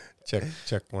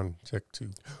Check one, check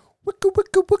two. Wicka,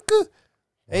 wicka, wicka.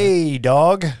 Hey,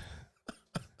 dog.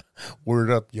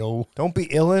 Word up, yo. Don't be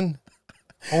illin',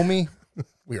 homie.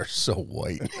 We are so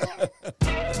white.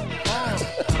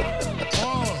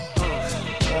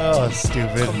 Oh,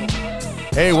 stupid.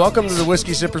 Hey, welcome to the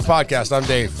Whiskey Sippers Podcast. I'm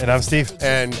Dave. And I'm Steve.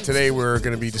 And today we're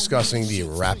going to be discussing the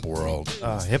rap world.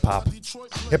 Hip-hop.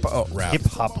 Rap.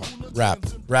 Hip-hop.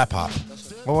 Rap hop.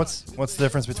 Well, what's the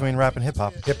difference between rap and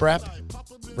hip-hop? Hip rap?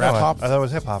 Rap hop? I thought it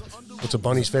was hip-hop. What's a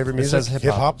bunny's favorite It music? says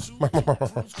hip-hop.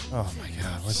 Hip-hop? Oh, my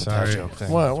God. What's the Sorry. joke thing?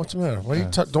 What? What's the matter? What do you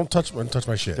don't touch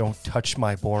my shit. Don't touch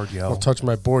my board, yo. Don't touch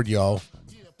my board, y'all.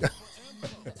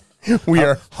 We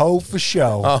are... Ho for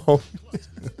show. Oh.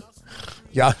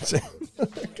 Y'all,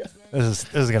 This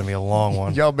is going to be a long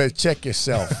one. y'all better check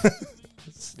yourself.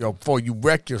 Yo, before you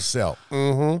wreck yourself.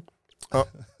 Mm-hmm. Oh,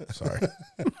 sorry.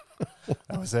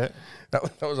 That was it? That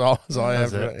was all I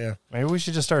have. That was it. Yeah. Maybe we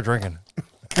should just start drinking.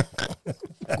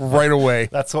 Right away.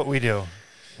 That's what we do.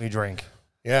 We drink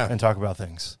Yeah. and talk about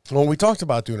things. When we talked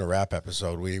about doing a rap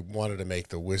episode, we wanted to make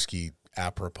the whiskey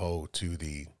apropos to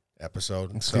the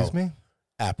episode. Excuse me?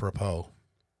 Apropos.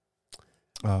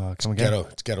 Come again?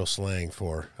 It's ghetto slang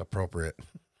for appropriate.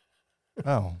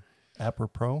 Oh,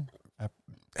 apropos?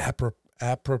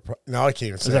 Apropos. No, I can't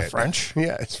even say Is that it. French?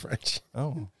 Yeah, it's French.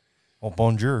 Oh, well,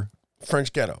 bonjour.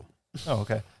 French ghetto. Oh,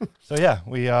 okay. So yeah,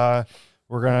 we're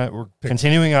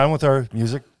continuing on with our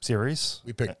music series.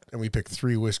 We picked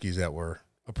 3 whiskeys that were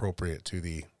appropriate to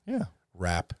the Yeah.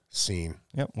 rap scene.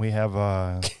 Yep. We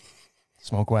have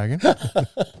Smoke Wagon.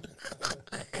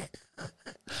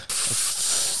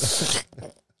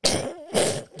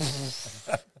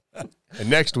 And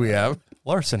next we have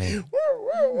Larceny. Get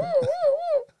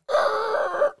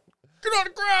on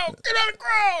the ground! Get on the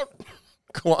ground!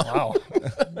 Come on. Wow.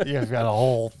 You've got a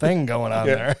whole thing going on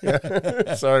there.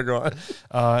 Yeah. Sorry, go on.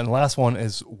 And the last one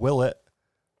is Willet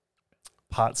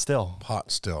Pot Still. Pot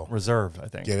still. Reserve, I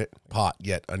think. Get it? Pot,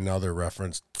 yet another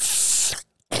reference.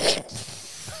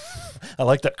 I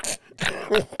like that.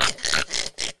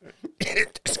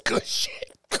 It's good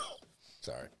shit.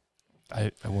 Sorry. I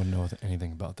wouldn't know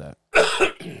anything about that.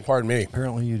 Pardon me.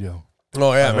 Apparently you do.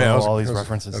 Oh, yeah, I don't man. know all these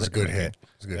references. That was a that good you're hit. It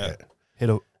was a good hit.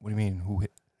 What do you mean? Who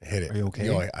hit? Hit it. Are you okay?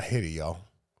 Yo, I hit it, yo.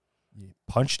 You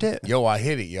punched it? Yo, I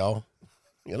hit it, yo.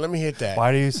 Yeah, let me hit that.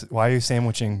 Why are you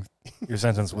sandwiching your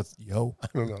sentence with yo? I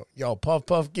don't know. Yo, puff,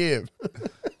 puff, give.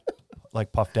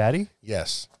 Like Puff Daddy?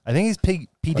 Yes. I think he's P.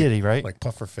 Diddy, right? Like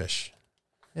puffer fish.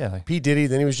 Yeah. Like P. Diddy,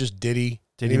 then he was just Diddy.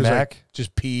 Diddy He was Mac? like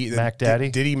just P. then Mac Daddy?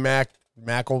 Diddy Mac,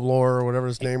 Macklemore, or whatever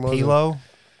his name was. P-Lo?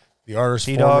 The artist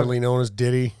P-Dog? formerly known as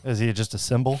Diddy. Is he just a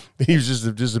symbol? He was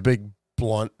just a big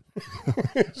blunt.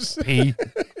 P?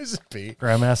 It's a P.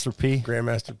 Grandmaster P?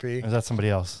 Grandmaster P. Or is that somebody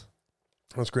else?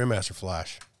 That's Grandmaster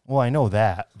Flash. Well, I know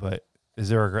that, but is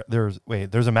there there's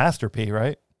a Master P,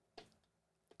 right?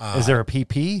 Is there a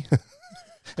PP?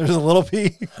 There's a little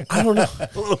P. I don't know. A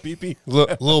little PP.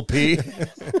 Little P.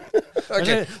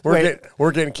 Okay,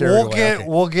 we're getting carried away. Okay.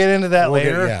 We'll get into that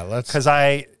later. Let's.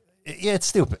 Because it's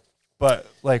stupid. But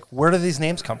like, where do these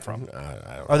names come from?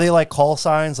 I don't Are they like call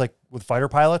signs, like with fighter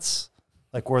pilots,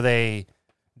 like where they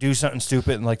do something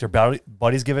stupid and like their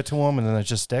buddies give it to them and then it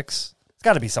just sticks? It's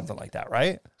got to be something like that,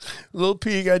 right? Little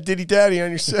P, you got Diddy Daddy on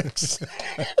your 6.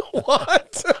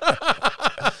 What?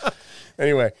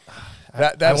 Anyway,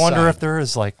 I wonder if there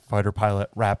is like fighter pilot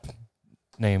rap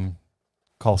name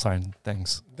call sign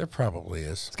things. there probably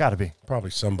is. It's got to be. Probably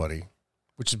somebody,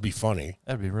 which would be funny.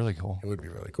 That'd be really cool. It would be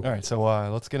really cool. All right, so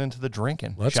let's get into the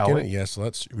drinking. Let's shall get we? it. Yes,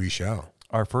 we shall.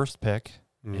 Our first pick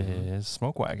Mhm. is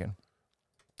Smoke Wagon.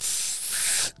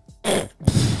 I'm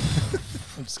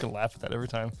just gonna laugh at that every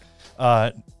time.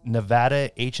 Nevada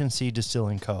H&C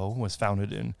Distilling Co. was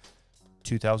founded in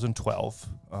 2012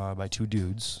 by 2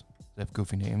 dudes. They have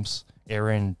goofy names: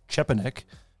 Aaron Chepanik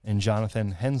and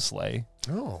Jonathan Hensley,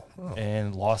 Oh.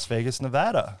 in Las Vegas,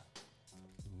 Nevada.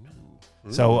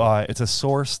 So it's a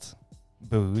sourced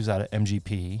booze out of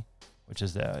MGP, which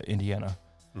is Indiana.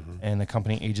 Mhm. And the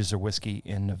company ages their whiskey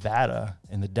in Nevada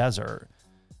in the desert,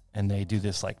 and they do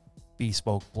this like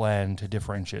bespoke blend to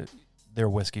differentiate their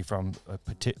whiskey from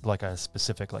a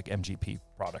specific like MGP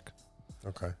product.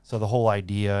 Okay. So the whole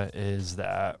idea is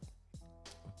that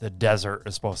the desert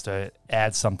is supposed to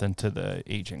add something to the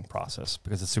aging process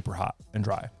because it's super hot and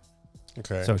dry.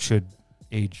 Okay. So it should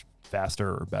age faster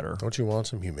or better. Don't you want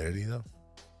some humidity though?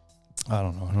 I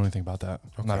don't know. I don't know anything about that.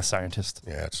 I'm not Okay. a scientist.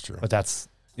 Yeah, that's true. But that's,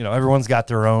 everyone's got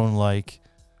their own, like,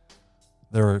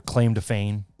 their claim to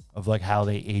fame of, like, how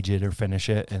they age it or finish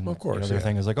it. And, Of course, their yeah.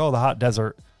 thing is like, oh, the hot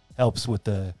desert helps with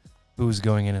the booze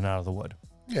going in and out of the wood.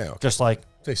 Yeah. Okay. Just like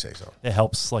They say so. it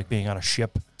helps, like, being on a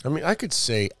ship I mean, I could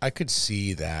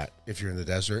see that if you're in the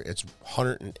desert, it's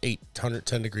 108,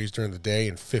 110 degrees during the day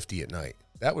and 50 at night.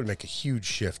 That would make a huge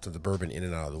shift of the bourbon in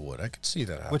and out of the wood. I could see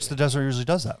that happening. Which the desert usually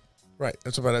does that. Right.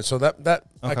 That's about it. So that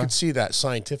I Okay. could see that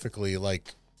scientifically,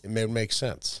 like, it may make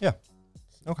sense. Yeah.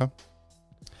 Okay.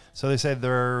 So they say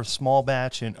their small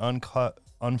batch and uncut,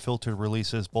 unfiltered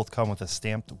releases both come with a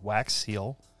stamped wax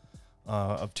seal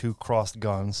of 2 crossed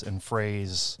guns and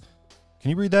phrase. Can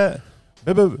you read that?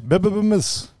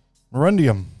 Bibimus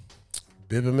Morundium.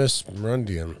 Bibimus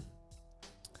Morundium.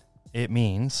 It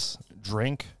means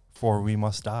drink for we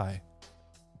must die.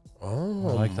 Oh,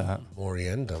 I like that.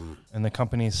 Moriendum. And the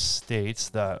company states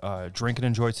that drink and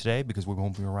enjoy today because we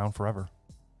won't be around forever.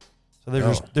 So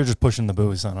they're just pushing the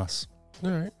booze on us.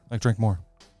 All right. Like, drink more.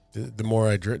 The more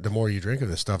I drink, the more you drink of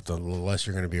this stuff, the less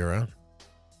you're going to be around.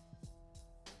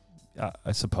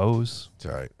 I suppose. It's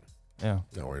all right. Yeah.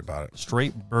 Don't worry about it.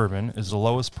 Straight bourbon is the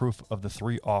lowest proof of the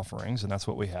 3 offerings, and that's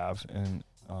what we have. And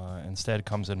instead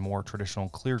comes in more traditional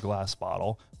clear glass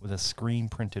bottle with a screen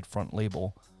printed front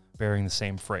label bearing the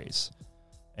same phrase.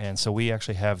 And so we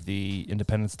actually have the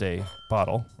Independence Day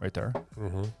bottle right there.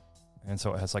 Mm-hmm. And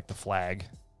so it has like the flag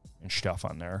and stuff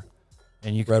on there.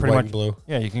 And you can Red, pretty white, much and blue.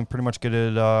 Yeah, you can pretty much get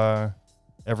it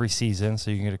every season.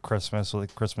 So you can get a Christmas with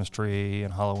a Christmas tree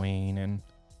and Halloween and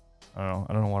I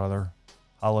don't know what other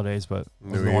holidays, but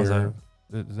those are the ones that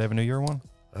do they have a New Year one?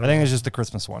 I think it's just the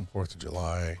Christmas one. 4th of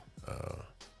July.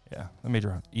 Yeah, the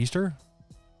major Easter.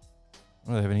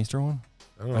 Do they have an Easter one?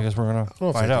 I don't know. I guess we're gonna I don't know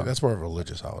if find they do. out. That's more of a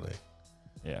religious holiday.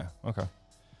 Yeah. Okay.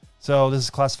 So this is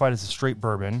classified as a straight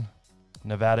bourbon.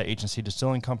 Nevada Agency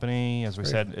Distilling Company. As we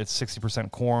said, it's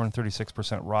 60% corn,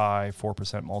 36% rye,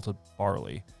 4% malted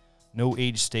barley. No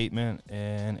age statement,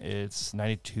 and it's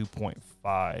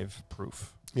 92.5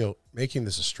 proof. You know, making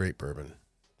this a straight bourbon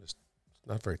is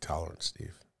not very tolerant,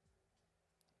 Steve.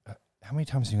 How many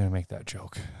times are you going to make that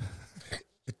joke?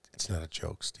 It's not a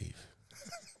joke, Steve.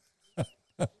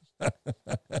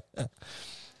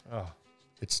 Oh.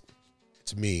 It's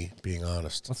me being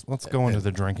honest. Let's go into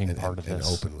the drinking part of and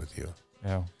this. open with you.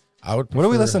 Yeah. I would. What do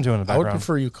we listen to in the I would background?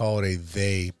 prefer you call it a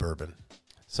they bourbon.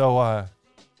 So,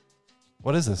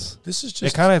 what is this? This is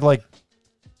just It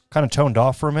kind of toned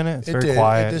off for a minute. It's very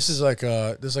quiet. This is like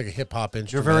a hip hop You're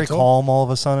instrumental. very calm all of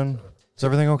a sudden. Is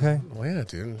everything okay? Well, yeah,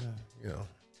 dude. You know,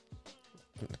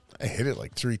 I hit it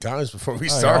like 3 times before we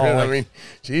Oh, started. yeah, I mean,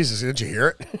 Jesus, didn't you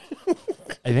hear it?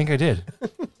 I think I did.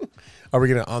 Are we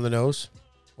gonna on the nose?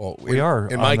 Well, We are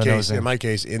In on my the case, nosing. in my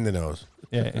case, in the nose.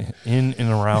 Yeah, in and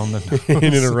around the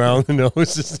In and around the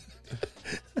nose.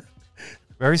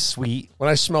 Very sweet. When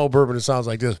I smell bourbon, it sounds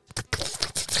like this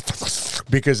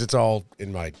because it's all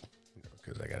in my.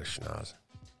 Because I got a schnoz.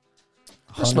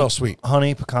 It smells sweet.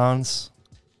 Honey, pecans,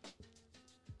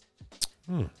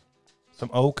 some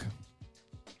oak,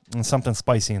 and something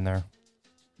spicy in there.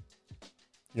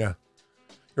 Yeah, it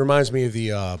reminds me of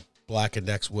the Black and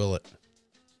Dex Willet.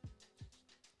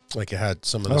 Like it had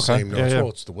some of the Okay. same Yeah, notes. yeah. Well,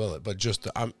 it's the Willet, but just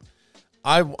I'm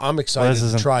Well, excited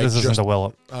this to try. isn't just the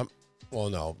Willet. well,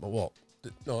 no, no.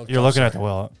 You're looking at the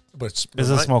Willet. but it's This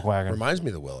is a smoke wagon. Reminds me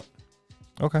of the Willet.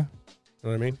 Okay, You know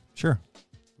what I mean? sure.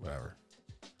 Whatever.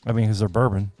 I mean, because they're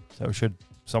bourbon, so it should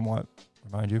somewhat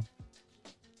remind you.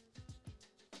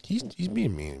 He's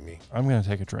being mean to me. I'm gonna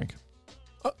take a drink.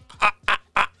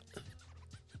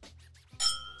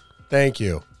 Thank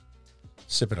you.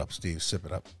 Sip it up, Steve. Sip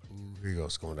it up. Ooh, here you go.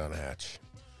 It's going down the hatch.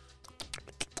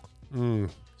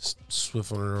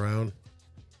 Swiffling it around.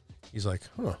 He's like,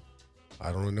 huh.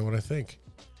 I don't really know what I think.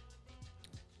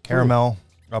 Caramel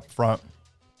up front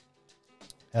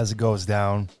as it goes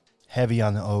down, heavy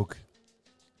on the oak,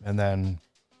 and then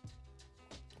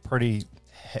pretty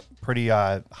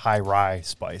high rye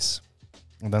spice,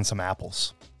 and then some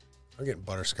apples. I'm getting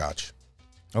butterscotch.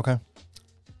 Okay.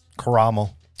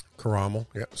 Caramel. Caramel.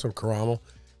 Yeah, some caramel.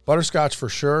 Butterscotch for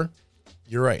sure.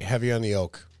 You're right. Heavy on the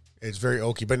oak. It's very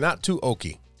oaky, but not too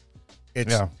oaky.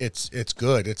 It's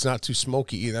good. It's not too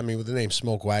smoky either. I mean, with the name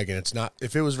Smoke Wagon, it's not.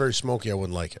 If it was very smoky, I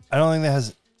wouldn't like it. I don't think that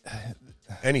has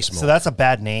Any smoke. So that's a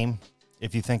bad name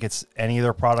if you think it's any of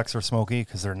their products are smoky,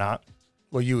 because they're not.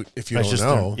 Well, if you It's don't just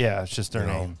know, it's just their you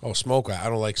know, name. oh, Smoke Wagon. I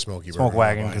don't like smoky. Smoke bourbon.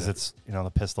 Wagon, I'm not because buying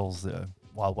it's the Pistols, the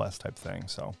Wild West type thing.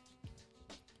 So,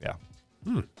 yeah,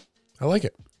 it. I like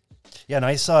it. yeah,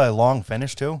 nice long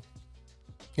finish too.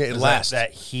 Yeah, it There's lasts.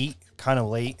 that heat kind of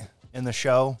late in the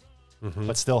show, Mhm.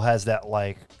 but still has that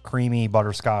like creamy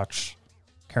butterscotch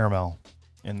caramel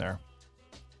in there.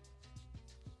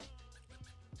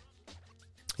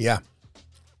 Yeah.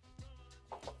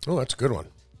 Oh, that's a good one.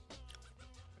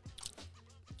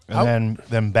 And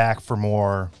then back for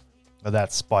more of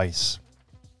that spice.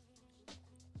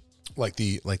 Like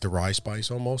the rye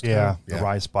spice almost. Yeah, the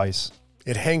rye spice.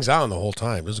 It hangs on the whole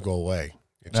time. It doesn't go away.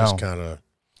 It just kind of.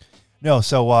 No,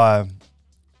 so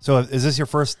is this your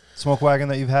first smoke wagon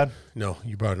that you've had? No,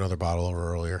 you brought another bottle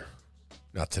over earlier.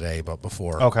 Not today, but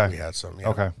before. Okay. We had some. Yeah.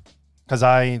 Okay. Because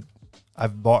I've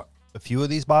bought a few of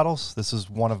these bottles. This is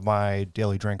one of my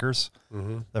daily drinkers.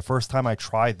 Mm-hmm. The first time I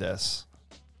tried this,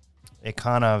 it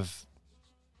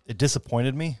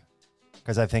disappointed me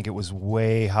because I think it was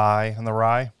way high on the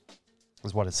rye. It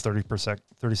was what, it's 30%,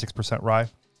 36% rye.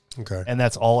 Okay. And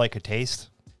that's all I could taste.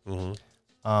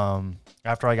 Mm-hmm.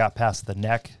 After I got past the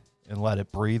neck and let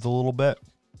it breathe a little bit,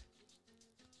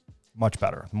 much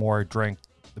better. The more I drink,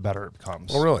 the better it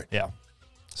becomes. Oh, really? Yeah.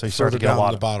 So you start to get a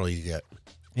lot of the bottle you get.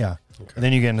 Yeah. Okay. And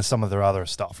then you get into some of their other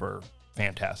stuff are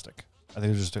fantastic. I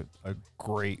think it's just a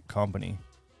great company.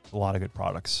 A lot of good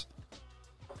products.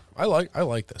 I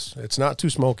like this. It's not too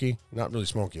smoky. Not really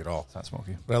smoky at all. It's not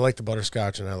smoky. But I like the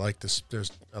butterscotch and I like this.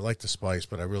 I like the spice,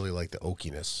 but I really like the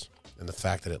oakiness and the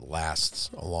fact that it lasts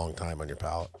a long time on your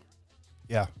palate.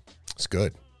 Yeah. It's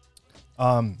good.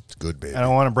 It's good, baby. I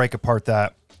don't want to break apart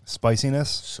that spiciness.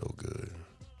 So good.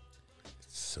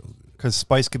 So good. Because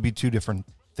spice could be two different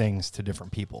things to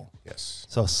different people. Yes.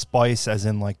 So spice as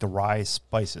in like the rye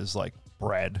spices like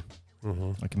bread.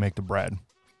 Mm-hmm. Like you make the bread.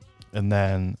 And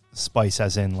then spice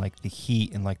as in like the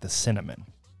heat and like the cinnamon.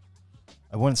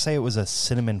 I wouldn't say it was a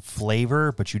cinnamon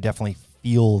flavor, but you definitely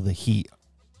feel the heat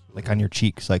like on your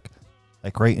cheeks, like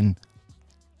right in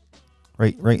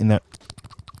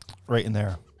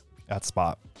there, that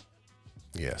spot.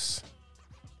 Yes.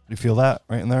 You feel that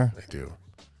right in there? I do.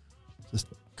 Just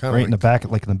kind of right in the back,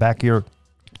 like in the back of your.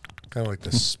 Kind of like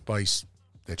the spice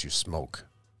that you smoke.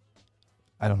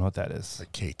 I don't know what that is.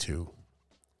 Like K2.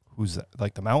 Who's that?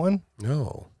 Like the mountain?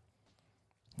 No.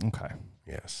 Okay.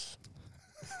 Yes.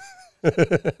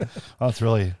 Oh, that's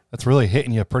really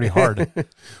hitting you pretty hard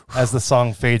as the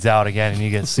song fades out again and you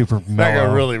get super mellow. I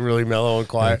got really, really mellow and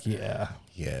quiet. Like, yeah.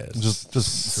 Yes.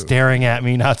 Just staring at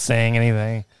me, not saying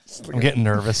anything. I'm getting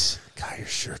nervous. God, your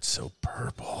shirt's so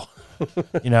purple.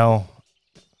 You know.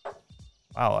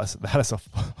 Wow, that is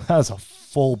a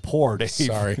full pour, Dave.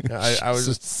 Sorry.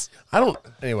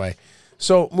 Anyway.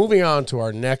 So moving on to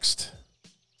our next.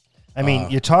 I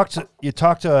mean, you talk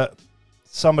to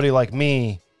somebody like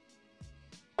me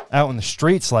out in the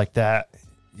streets like that,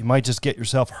 you might just get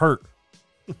yourself hurt.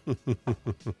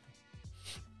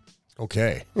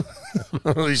 Okay. I'm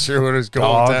not really sure what is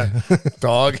going with that.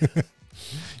 Dog.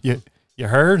 You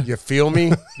heard? You feel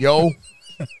me? Yo.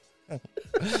 All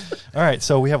right,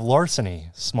 so we have Larceny,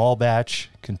 small batch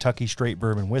Kentucky straight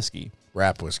bourbon whiskey.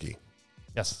 Rap whiskey.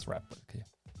 Yes, it's rap whiskey.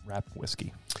 Rap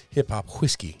whiskey. Hip hop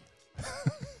whiskey.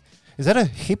 Is that a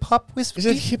hip hop whiskey? Is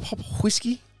it hip hop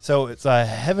whiskey? So it's a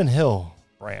Heaven Hill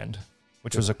brand,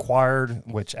 which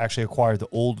actually acquired the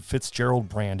Old Fitzgerald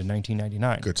brand in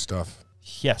 1999. Good stuff.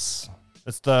 Yes.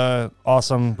 It's the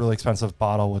awesome, really expensive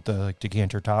bottle with the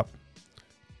decanter top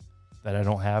that I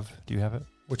don't have. Do you have it?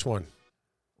 Which one?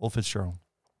 Old Fitzgerald.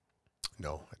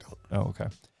 No, I don't. Oh, okay.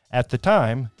 At the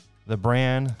time, the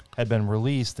brand had been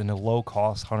released in a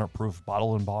low-cost 100-proof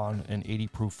bottle and bond and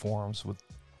 80-proof forms with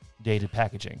dated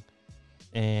packaging.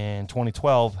 In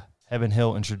 2012, Heaven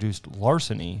Hill introduced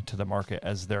Larceny to the market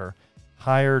as their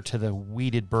higher to the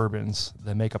weeded bourbons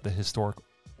that make up the historic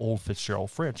Old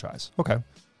Fitzgerald franchise. Okay.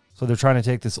 So they're trying to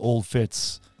take this Old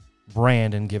Fitz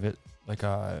brand and give it like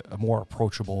a more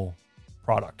approachable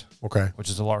product. Okay. Which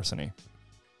is a Larceny.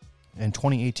 In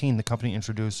 2018, the company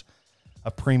introduced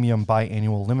a premium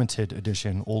biannual limited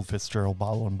edition Old Fitzgerald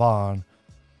bottle and bond.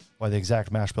 While the exact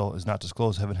mash bill is not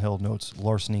disclosed, Heaven Hill notes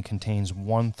Larceny contains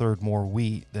 1/3 more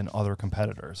wheat than other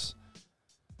competitors.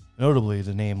 Notably,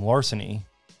 the name Larceny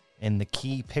and the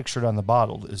key pictured on the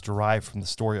bottle is derived from the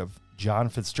story of John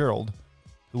Fitzgerald,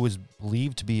 who was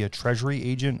believed to be a treasury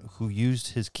agent who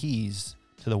used his keys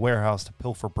to the warehouse to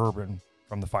pilfer bourbon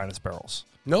from the finest barrels.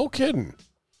 No kidding.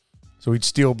 So he'd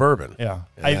steal bourbon. Yeah.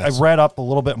 I read up a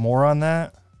little bit more on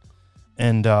that.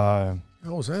 And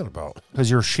what was that about?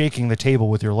 Because you're shaking the table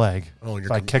with your leg. Oh,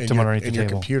 so I kicked him underneath the table. And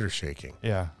your computer shaking.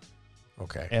 Yeah.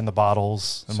 Okay. And the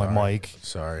bottles and my mic.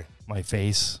 Sorry. My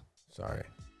face. Sorry.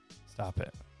 Stop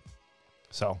it.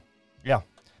 So, yeah.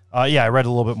 I read a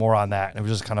little bit more on that. It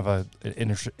was just kind of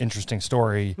an interesting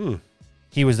story.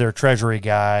 He was their treasury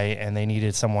guy, and they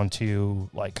needed someone to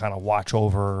like kind of watch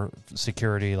over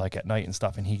security like at night and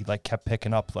stuff. And he like kept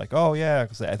picking up like, oh yeah,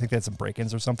 because I think they had some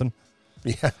break-ins or something.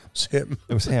 Yeah, it was him.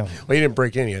 It was him. Well, he didn't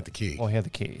break in; he had the key. Well, he had the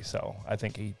key, so I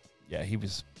think he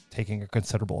was taking a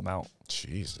considerable amount.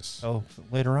 Jesus. So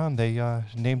later on, they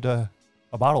named a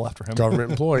bottle after him.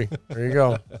 Government employee. There you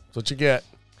go. That's what you get.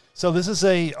 So this is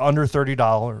a under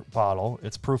 $30 bottle.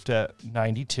 It's proofed at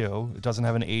 92. It doesn't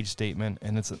have an age statement,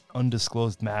 and it's an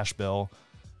undisclosed mash bill.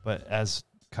 But as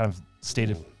kind of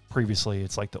stated previously,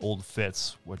 it's like the Old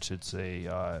Fitz, which it's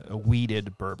a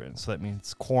wheated bourbon. So that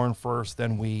means corn first,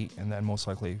 then wheat, and then most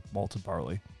likely malted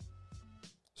barley.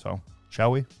 So,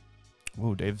 shall we?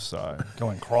 Ooh, Dave's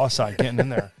going cross-eyed, getting in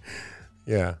there.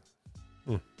 Yeah.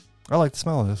 I like the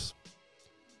smell of this.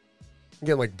 I'm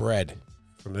getting like bread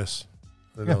from this.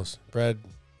 The nose. Bread.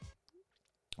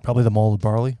 Probably the malted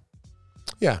barley.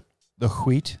 Yeah. The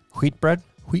wheat bread?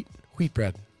 Wheat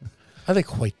bread. I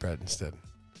like white bread instead.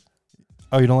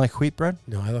 Oh, you don't like wheat bread?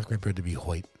 No, I like my bread to be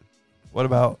white. What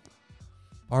about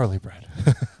barley bread?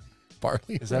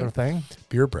 Barley Is that a thing?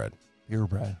 Beer bread. Beer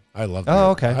bread. I love beer.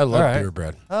 Oh, okay. I love All right. beer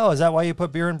bread. Oh, is that why you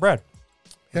put beer in bread?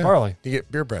 Yeah. Barley. You get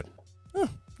beer bread. Oh,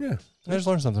 yeah. I just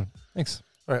learned something. Thanks.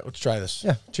 All right, let's try this.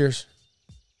 Yeah. Cheers.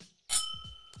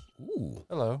 Ooh.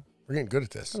 Hello. We're getting good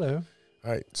at this. Hello.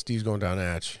 All right, Steve's going down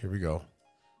hatch. Here we go.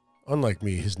 Unlike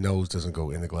me, his nose doesn't go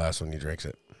in the glass when he drinks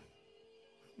it.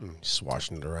 He's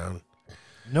swashing it around.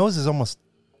 Nose is almost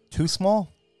too small,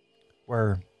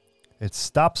 where it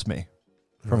stops me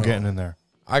from getting in there.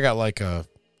 I got like a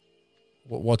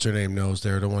what's her name nose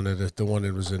there, the one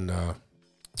that was in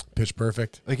Pitch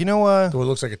Perfect. Like, you know, the one that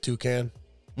looks like a toucan.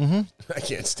 Mm-hmm. I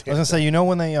can't stand. I was gonna say, you know,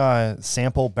 when they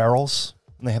sample barrels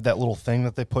and they have that little thing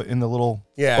that they put in the little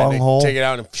bung hole, take it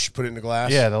out and put it in the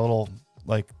glass. Yeah, the little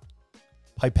like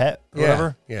pipette or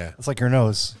whatever. Yeah, it's like your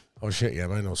nose. Oh shit! Yeah,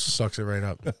 my nose sucks it right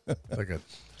up. Like a.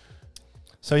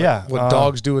 So yeah, what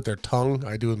dogs do with their tongue,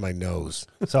 I do with my nose.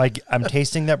 So I'm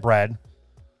tasting that bread.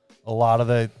 A lot of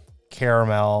the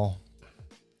caramel.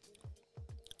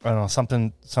 I don't know,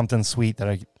 something sweet that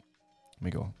Let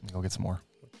me go get some more.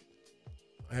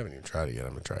 I haven't even tried it yet.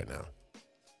 I'm gonna try it now.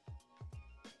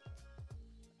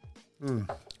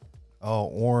 Oh,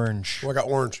 orange. Oh, I got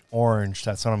orange. Orange.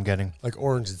 That's what I'm getting. Like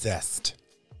orange zest.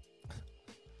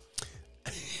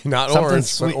 Not something orange,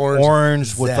 sweet. But orange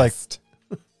zest. With like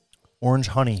orange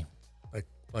honey.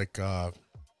 Like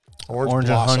orange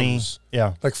and honey.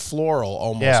 Yeah. Like floral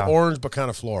almost. Yeah. Orange, but kind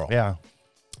of floral. Yeah.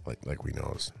 Like we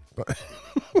know. But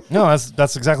no,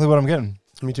 that's exactly what I'm getting.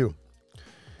 Me too.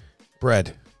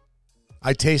 Bread.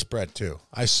 I taste bread too.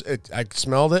 I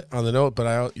smelled it on the note,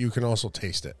 but you can also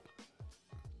taste it.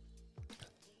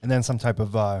 And then some type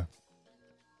of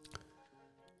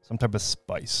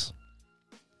spice.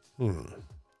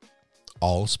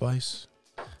 Allspice?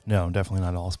 No, definitely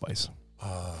not allspice.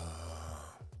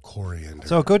 Coriander.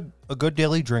 So a good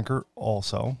daily drinker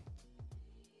also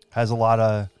has a lot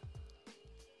of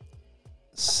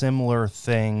similar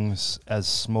things as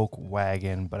Smoke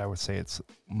Wagon, but I would say it's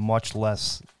much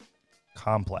less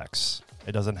complex.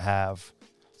 It doesn't have.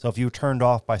 So if you turned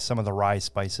off by some of the rye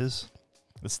spices,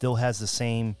 it still has the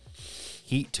same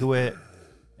heat to it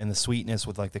and the sweetness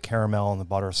with like the caramel and the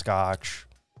butterscotch.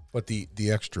 But the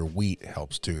extra wheat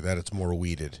helps too. That it's more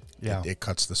wheated. Yeah. It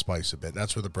cuts the spice a bit.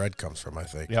 That's where the bread comes from, I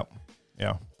think. Yep.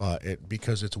 Yeah. But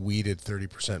because it's wheated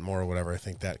 30% more or whatever, I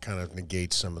think that kind of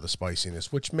negates some of the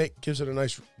spiciness, which gives it a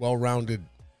nice, well-rounded,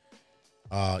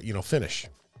 finish.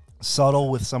 Subtle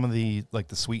with some of the like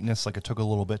the sweetness. Like it took a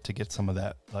little bit to get some of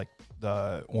that, like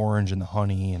the orange and the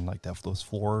honey and like those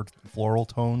floral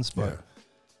tones, but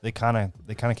they kind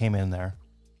of came in there.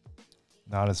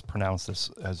 Not as pronounced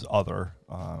as other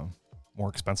more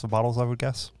expensive bottles, I would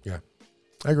guess. Yeah,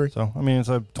 I agree. So, I mean, it's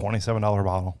a $27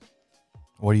 bottle.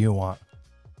 What do you want?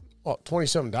 Well,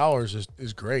 $27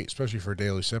 is great, especially for a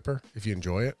daily sipper, if you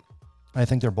enjoy it. I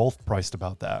think they're both priced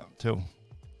about that, too.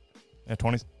 Yeah,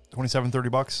 $27,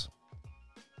 $30.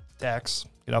 Tax.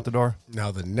 Get out the door.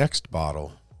 Now, the next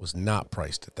bottle was not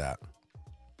priced at that.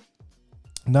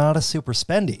 Not a super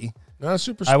spendy. Not a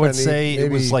super spendy. I would say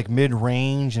it was like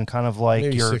mid-range and kind of like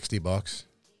maybe your $60.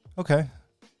 Okay.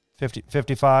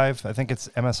 55. I think it's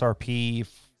MSRP.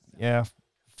 Yeah,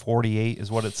 48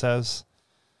 is what it says.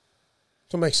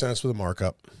 So it makes sense with a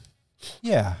markup.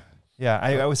 Yeah. Yeah,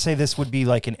 I would say this would be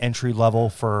like an entry level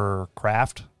for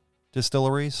craft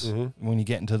distilleries. Mm-hmm. When you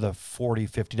get into the $40,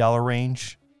 $50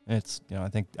 range, it's, I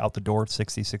think out the door,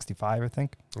 60, 65, I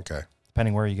think. Okay.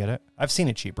 Depending where you get it. I've seen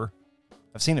it cheaper.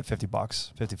 I've seen it $50,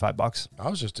 $55. I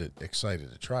was just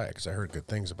excited to try it because I heard good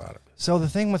things about it. So the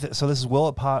thing with it, this is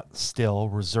Willet Pot Still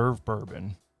Reserve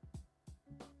Bourbon.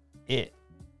 It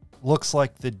looks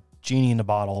like the genie in the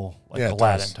bottle, like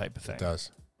Aladdin type of thing. It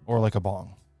does. Or like a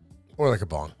bong. Or like a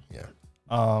bong, yeah.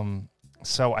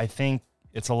 So I think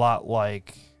it's a lot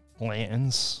like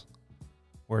Blanton's,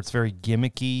 where it's very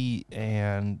gimmicky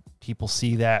and people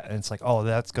see that and it's like, oh,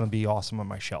 that's going to be awesome on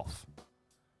my shelf.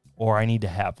 Or I need to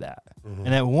have that.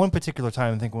 And at one particular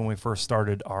time, I think when we first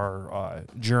started our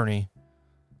journey,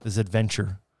 this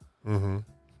adventure. Mm-hmm.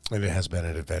 And it has been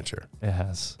an adventure. It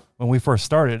has. When we first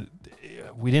started,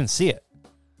 we didn't see it.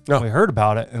 No. We heard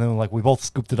about it, and then like we both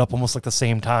scooped it up almost like the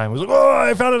same time. It was like, oh,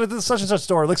 I found it at this such and such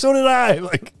store. Like, so did I.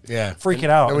 Like, yeah, freaking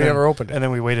out. And we never opened it. And then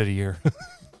we waited a year.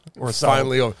 Or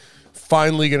so.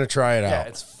 Finally going to try it out. Yeah,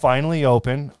 it's finally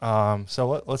open.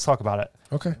 So let's talk about it.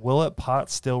 Okay. Willet Pot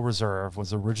Still Reserve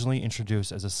was originally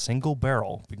introduced as a single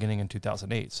barrel beginning in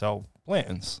 2008. So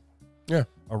Blanton's. Yeah.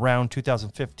 Around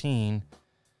 2015,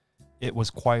 it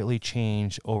was quietly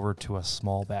changed over to a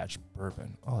small batch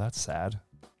bourbon. Oh, that's sad.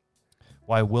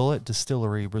 Why Willet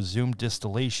Distillery resumed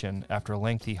distillation after a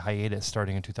lengthy hiatus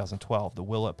starting in 2012, the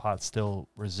Willet Pot Still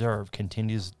Reserve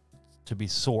continues to be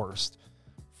sourced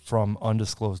from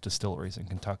undisclosed distilleries in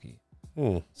Kentucky.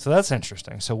 So that's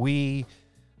interesting. So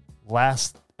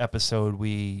last episode,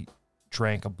 we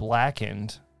drank a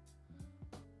blackened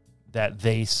that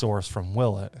they sourced from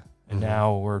Willet, and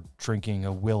now we're drinking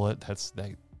a Willet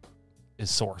that is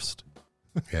sourced.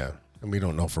 Yeah, and we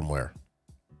don't know from where.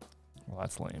 Well,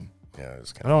 that's lame. Yeah,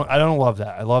 it's I don't love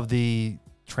that. I love the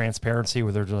transparency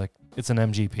where they're like, it's an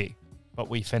MGP, but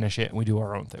we finish it and we do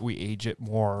our own thing. We age it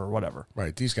more or whatever.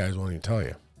 Right. These guys won't even tell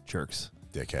you. Jerks.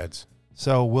 Dickheads.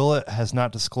 So Willet has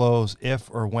not disclosed if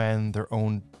or when their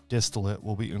own distillate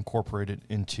will be incorporated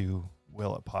into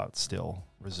Willet Pot Still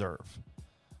Reserve.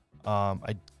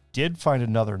 I did find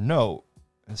another note.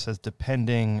 It says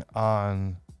depending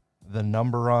on the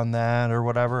number on that or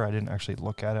whatever. I didn't actually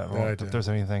look at it. I don't know if there's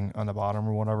anything on the bottom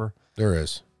or whatever. There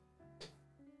is.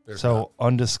 So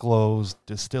undisclosed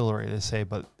distillery, they say,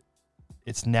 but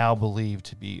it's now believed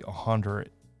to be 100%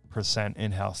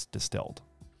 in-house distilled.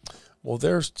 Well,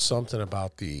 there's something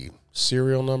about the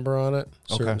serial number on it.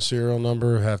 Certain Okay. serial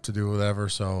number have to do with whatever.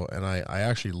 So, and I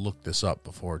actually looked this up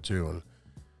before too, and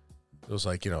it was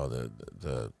like,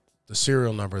 the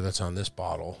serial number that's on this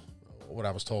bottle. What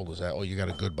I was told was that, you got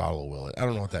a good bottle of Willet. I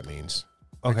don't know what that means.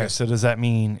 Okay, so does that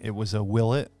mean it was a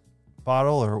Willet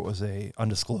bottle or it was a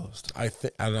undisclosed? I'm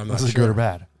not Was sure. it good or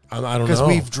bad? I don't know. Because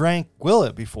we've drank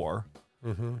Willet before.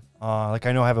 Mm-hmm. Like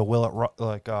I know I have a Willet,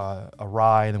 a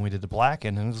rye, and then we did the black,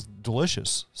 and it was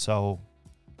delicious. So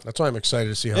that's why I'm excited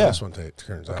to see how this one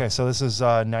turns out. Okay, so this is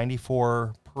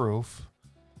 94 proof.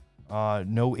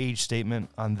 No age statement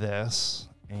on this.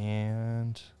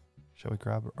 And shall we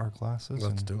grab our glasses?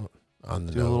 Let's do it. On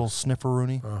the do a little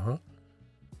snifferoonie. Uh-huh.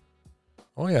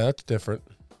 Oh, yeah, that's different.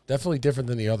 Definitely different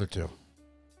than the other two.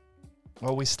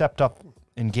 Well, we stepped up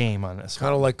in game on this.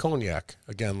 Kind of like cognac.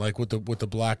 Again, like with the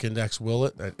Black Index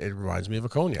Willet, it reminds me of a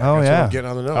cognac. Oh, that's yeah. what I'm getting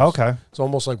on the nose. Okay. It's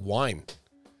almost like wine.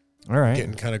 All right.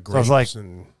 Getting kind of grapes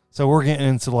so we're getting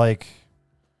into like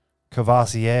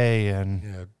Cavassier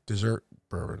and dessert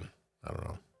bourbon. I don't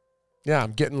know. Yeah,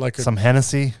 I'm getting like some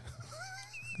Hennessy.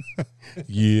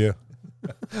 Yeah.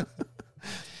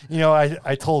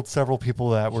 I told several people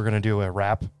that we're going to do a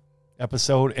rap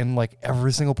episode, and like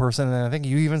every single person, and I think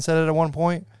you even said it at one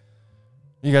point,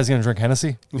 you guys going to drink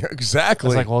Hennessy? Yeah, exactly.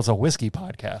 It's like, well, it's a whiskey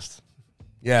podcast.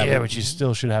 Yeah, but you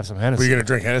still should have some Hennessy. Are you going to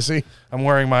drink Hennessy? I'm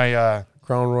wearing my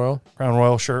Crown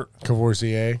Royal shirt.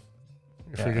 Cavassier.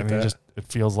 It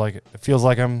feels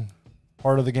like I'm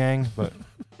part of the gang, but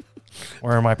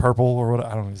wearing my purple or what?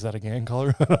 I don't know. Is that a gang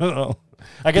color? I don't know.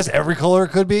 I guess every color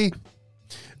could be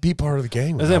part of the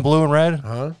gang. Isn't it blue and red?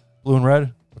 Huh? Blue and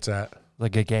red. What's that?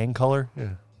 Like a gang color? Yeah.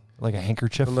 Like a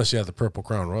handkerchief. Unless you have the purple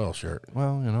Crown Royal shirt.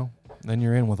 Well, then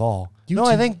you're in with all.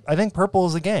 I think purple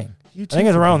is a gang. I think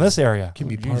it's around this area. Can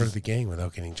be part of the gang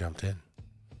without getting jumped in.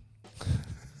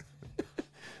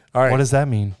 All right. What does that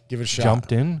mean? Give it a shot.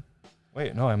 Jumped in?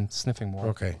 Wait, no, I'm sniffing more.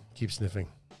 Okay, keep sniffing.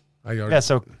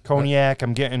 So cognac,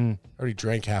 I'm getting... I already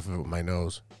drank half of it with my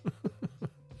nose.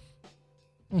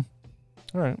 All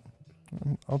right.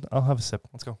 I'll have a sip.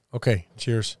 Let's go. Okay,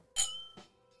 cheers.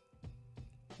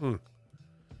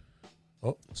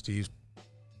 Oh, Steve's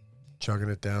chugging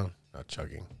it down. Not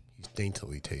chugging. He's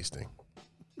daintily tasting.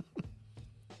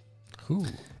 Ooh.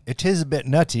 It is a bit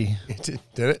nutty. Did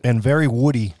it? And very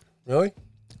woody. Really?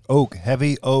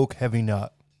 Heavy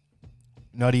nut.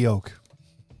 Nutty oak.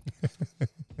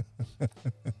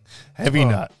 Heavy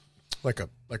nut. Like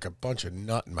a bunch of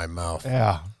nut in my mouth.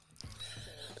 Yeah.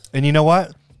 And you know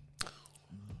what?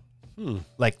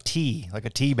 Like tea, like a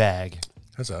tea bag.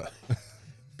 That's a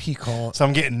pecan. So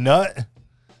I'm getting nut,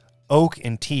 oak,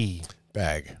 and tea.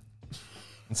 Bag.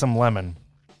 And some lemon.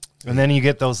 And then you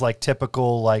get those like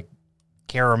typical like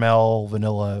caramel,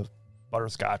 vanilla,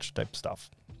 butterscotch type stuff.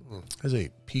 Has a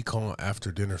pecan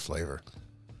after dinner flavor.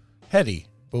 Heady,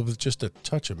 but with just a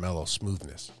touch of mellow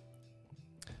smoothness.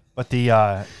 But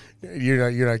the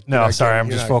You're not. No, sorry. I'm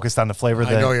you're just not, focused on the flavor.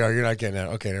 I know you're not getting that.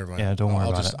 Okay, never mind. Yeah, don't worry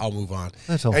about it. I'll move on.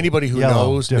 Little Anybody who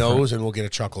yellow, knows, different. knows, and we'll get a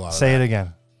chuckle out of Say that. it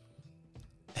again.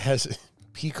 Has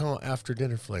pecan after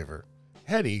dinner flavor.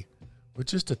 Heady, with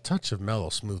just a touch of mellow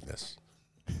smoothness.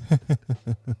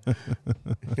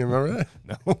 You remember that?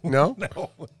 No. No?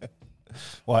 No.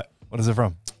 What? What is it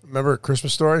from? Remember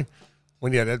Christmas Story?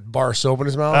 When he had that bar soap in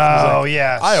his mouth? Oh,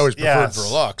 yes. I always preferred Yes.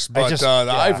 Verlux, but just- the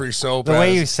yeah. ivory soap. The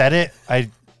way you said it, I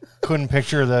couldn't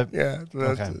picture the. Yeah.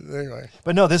 Okay. Anyway.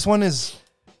 But no, this one is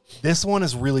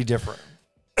really different.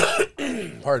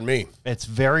 Pardon me. It's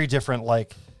very different.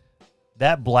 Like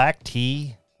that black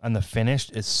tea on the finish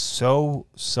is so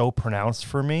pronounced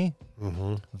for me.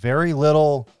 Mm-hmm. Very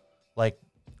little, like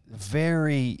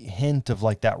very hint of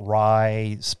like that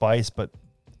rye spice, but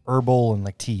herbal and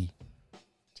like tea.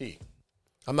 Tea.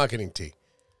 I'm not getting tea.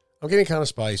 I'm getting kind of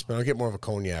spice, but I get more of a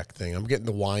cognac thing. I'm getting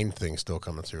the wine thing still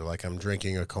coming through. Like I'm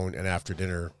drinking an after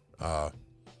dinner,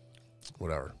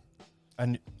 whatever.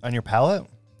 On your palate,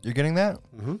 you're getting that?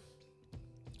 Mm-hmm.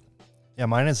 Yeah,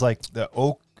 mine is like the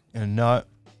oak and nut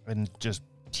and just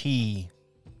tea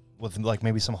with like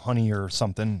maybe some honey or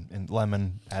something and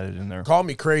lemon added in there. Call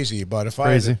me crazy, but if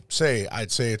I had to say,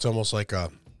 I'd say it's almost like a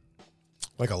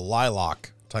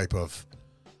lilac type of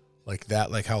like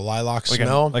that, like how lilacs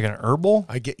smell. Like an herbal?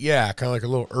 I get kind of like a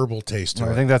little herbal taste to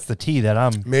it. I think that's the tea that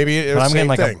I'm. Maybe it was I'm the getting same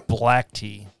like thing. a black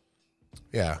tea.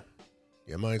 Yeah,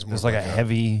 mine's more. There's like a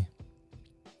heavy.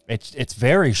 It's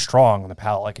very strong on the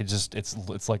palate. Like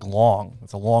it's like long.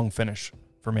 It's a long finish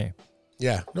for me.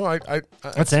 Yeah, no, I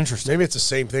That's interesting. Maybe it's the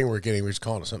same thing we're getting. We're just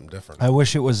calling it something different. I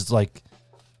wish it was like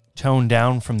toned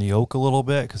down from the oak a little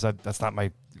bit because that's not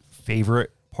my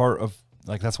favorite part of.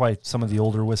 Like that's why some of the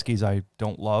older whiskeys I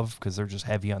don't love because they're just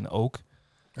heavy on the oak.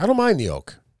 I don't mind the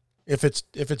oak if it's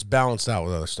balanced out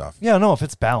with other stuff. Yeah, no, if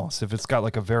it's balanced, if it's got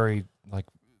like a very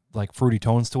like fruity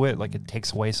tones to it, like it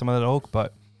takes away some of that oak.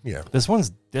 But Yeah, this one's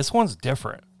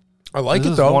different. I like This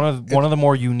it is though. One of the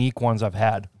more unique ones I've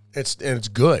had. It's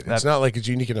good. It's not like it's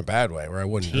unique in a bad way where I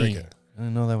wouldn't drink it. I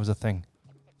didn't know that was a thing.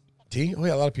 Tea? Oh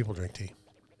yeah, a lot of people drink tea.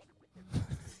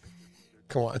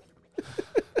 Come on.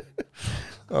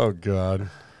 Oh God.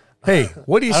 Hey,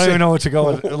 what do you I don't say? even know what to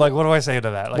go with. Like, what do I say to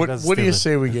that? Like, What that's do you stupid.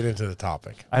 say we get into the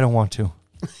topic? I don't want to.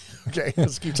 Okay,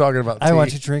 let's keep talking about tea. I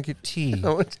want to drink a tea I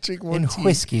want to drink more and tea.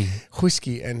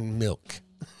 whiskey. And milk.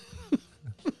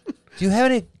 Do you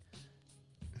have any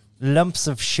lumps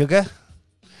of sugar?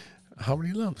 How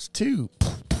many lumps? 2.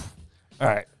 All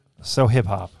right. So hip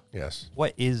hop. Yes.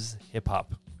 What is hip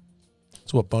hop?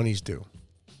 It's what bunnies do.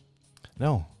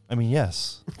 No. I mean,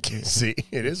 yes. See,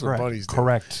 it is what Correct. bunnies do.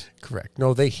 Correct.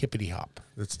 No, they hippity hop.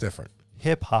 That's different.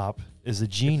 Hip hop is a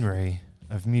genre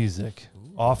of music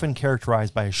often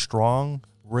characterized by a strong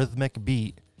rhythmic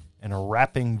beat and a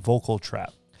rapping vocal track.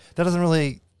 That doesn't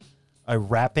really a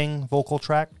rapping vocal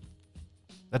track.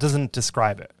 That doesn't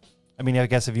describe it. I mean, I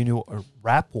guess if you knew what a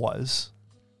rap was,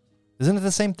 isn't it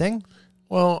the same thing?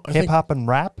 Well, Hip hop and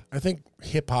rap? I think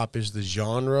hip hop is the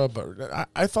genre, but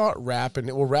I thought rap and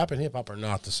hip hop are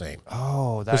not the same.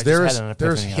 Oh, that Because I just had an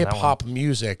there's epiphany on hip that one. hop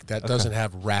music that doesn't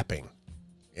have rapping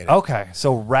in it. Okay,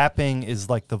 so rapping is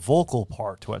like the vocal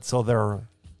part to it. So they're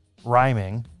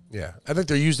rhyming. Yeah, I think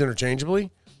they're used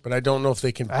interchangeably, but I don't know if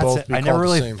they can That's both it. be I called never the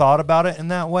really same. thought about it in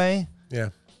that way. Yeah,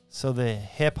 So the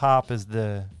hip hop is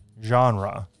the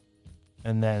genre,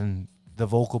 and then the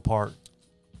vocal part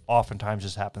oftentimes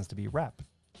just happens to be rap.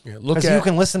 yeah. Look Because at you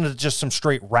can listen to just some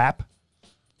straight rap.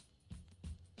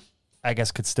 I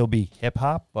guess could still be hip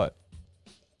hop, but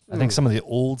I think some of the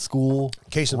old school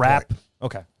Case in rap. point.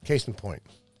 Okay, Case in point,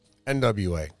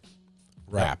 NWA,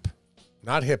 rap,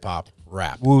 not hip hop,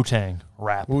 rap. Wu-Tang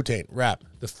rap. Wu-Tang, rap.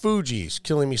 The Fugees,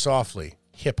 Killing Me Softly,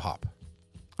 hip hop.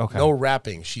 Okay. No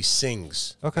rapping. She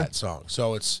sings Okay. that song.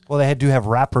 So it's Well, they do have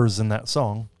rappers in that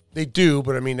song. they do,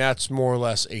 but I mean that's more or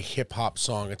less a hip hop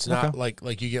song. It's not Okay.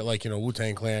 like you get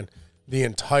Wu-Tang Clan. The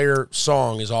entire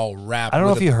song is all rap. I don't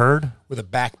know if you heard. with a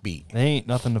backbeat. They ain't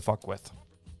nothing to fuck with.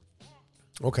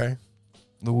 Okay,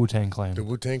 The Wu-Tang Clan. the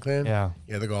Wu-Tang Clan. Yeah.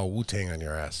 Yeah, they go all Wu-Tang on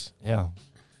your ass. Yeah.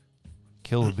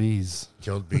 Kill the bees.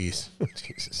 Killed bees.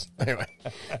 Jesus. Anyway,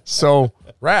 so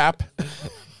rap.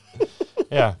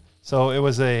 Yeah. So it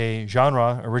was a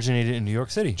genre originated in New York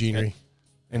City Genre.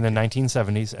 in the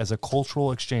 1970s as a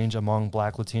cultural exchange among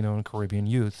Black, Latino, and Caribbean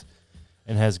youth,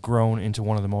 and has grown into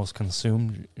one of the most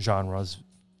consumed genres.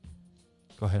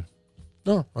 Go ahead.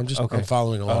 No, I'm just Okay. I'm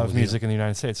following along Of with music in the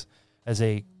United States. As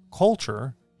a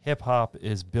culture, hip hop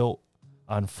is built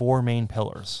on 4 main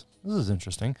pillars. This is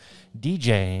interesting.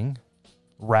 DJing,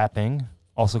 rapping,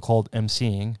 also called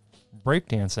MCing,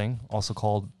 breakdancing, also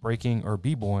called breaking or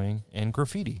b-boying, and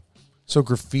graffiti. So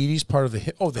graffiti's part of the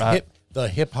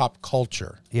hip hop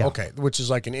culture. Yeah. Okay, which is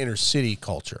like an inner city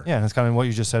culture. Yeah, and it's kind of what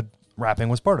you just said. Rapping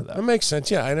was part of that. That makes sense.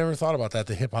 Yeah, I never thought about that.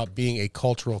 The hip hop being a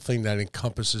cultural thing that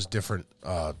encompasses different,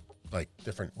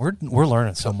 different. We're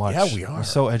learning so much. Yeah, we are. We're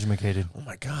so educated. Oh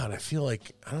my God, I feel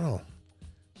like I don't know.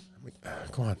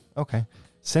 Go on. Okay.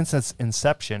 Since its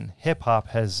inception, hip hop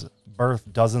has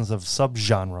birthed dozens of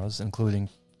subgenres, including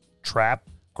trap,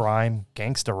 grime,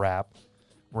 gangsta rap,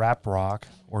 rap rock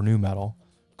or nu metal,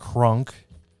 crunk,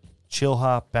 chill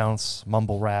hop, bounce,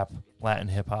 mumble rap, Latin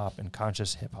hip hop, and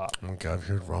conscious hip hop. Oh my God, I've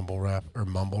heard rumble rap or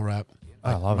mumble rap.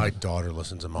 I love it. My daughter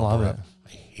listens to mumble rap. I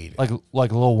hate it.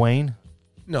 Like Lil Wayne.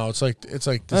 No, it's like this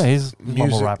yeah, he's a music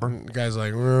mumble rapper. Guy's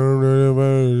like,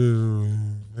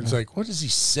 it's like, what is he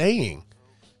saying?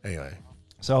 Anyway,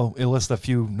 so it lists a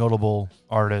few notable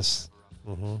artists.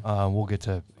 Mm-hmm. We'll get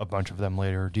to a bunch of them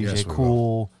later. DJ Yes, we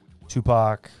Cool,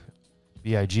 Tupac,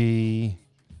 B.I.G.,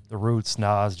 The Roots,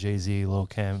 Nas, Jay-Z, Lil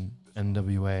Kim,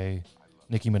 NWA,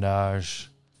 Nicki Minaj,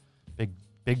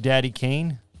 Big Daddy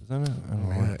Kane. Is that it? I don't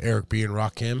know. Eric B. and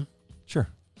Rakim. Sure.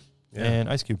 Yeah. And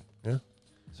Ice Cube. Yeah.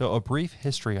 So a brief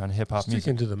history on hip-hop music.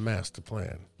 Sticking to the master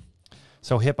plan.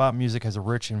 So hip-hop music has a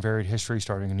rich and varied history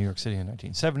starting in New York City in the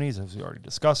 1970s, as we already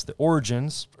discussed. The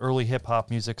origins, early hip-hop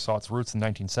music saw its roots in the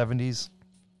 1970s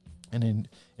and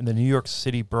in the New York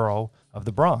City borough of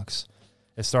the Bronx.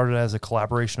 It started as a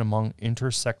collaboration among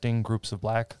intersecting groups of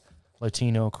Black,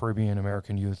 Latino, Caribbean,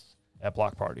 American youth at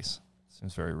block parties.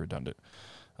 Seems very redundant.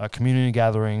 Community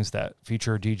gatherings that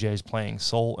feature DJs playing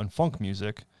soul and funk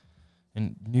music.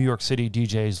 In New York City,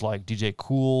 DJs like DJ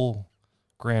Cool,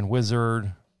 Grand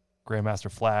Wizard,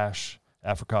 Grandmaster Flash,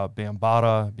 Africa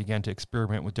Bambaataa began to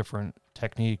experiment with different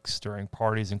techniques during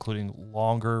parties, including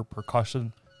longer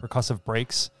percussive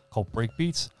breaks called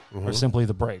breakbeats, or simply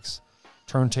the breaks,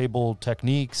 turntable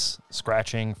techniques,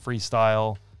 scratching,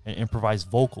 freestyle, and improvised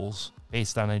vocals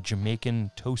based on a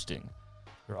Jamaican toasting.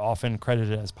 They're often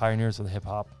credited as pioneers of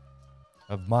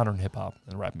modern hip hop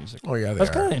and rap music. Oh yeah, that's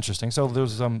kind of interesting. So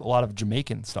there's a lot of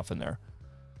Jamaican stuff in there.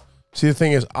 See, the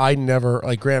thing is, I never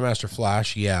like Grandmaster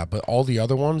Flash, yeah, but all the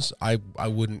other ones, I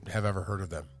wouldn't have ever heard of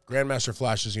them. Grandmaster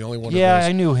Flash is the only one. Yeah, of those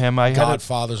I knew him.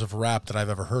 Godfathers of rap that I've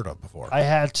ever heard of before. I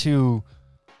had to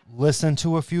listen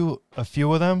to a few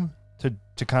of them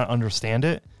to kind of understand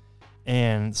it,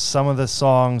 and some of the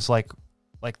songs, like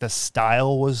the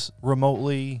style was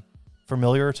remotely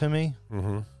familiar to me.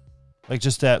 Mm-hmm. Like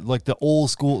just that, like the old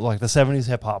school, like the 70s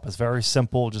hip hop is very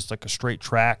simple, just like a straight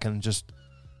track and just,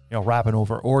 rapping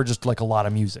over, or just like a lot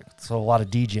of music. So a lot of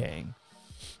DJing.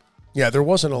 Yeah, there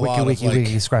wasn't a lot of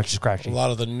scratchy. A lot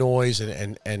of the noise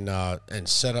and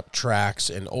set up tracks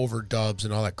and overdubs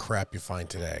and all that crap you find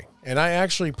today. And I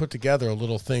actually put together a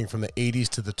little thing from the 80s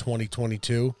to the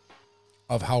 2022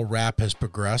 of how rap has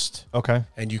progressed. Okay.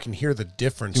 And you can hear the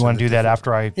difference. You want to do that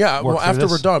after I after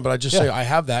we're done, but I just say I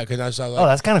have that because I was like,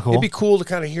 that's kind of cool. It'd be cool to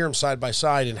kind of hear them side by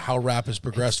side and how rap has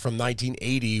progressed from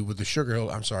 1980 with the Sugar Hill.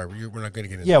 I'm sorry, we're not going to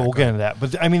get into that. Yeah, we'll get into that.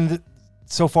 But I mean,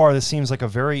 so far this seems like a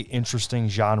very interesting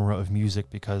genre of music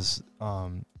because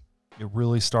it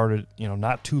really started,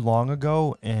 not too long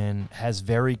ago and has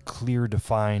very clear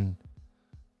defined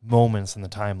moments in the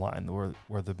timeline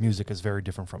where the music is very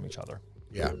different from each other.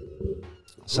 Yeah.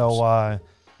 So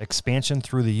expansion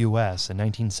through the U.S. in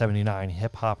 1979,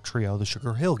 hip-hop trio The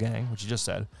Sugar Hill Gang, which you just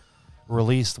said,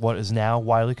 released what is now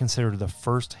widely considered the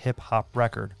first hip-hop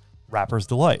record, Rapper's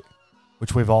Delight,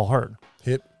 which we've all heard.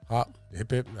 Hip hop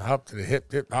to the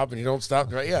hip hop, and you don't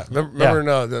stop. Right? Yeah. Remember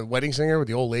in the Wedding Singer where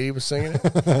the old lady was singing it?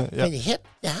 Yeah. And the hip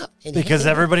hop. Because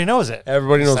everybody knows it.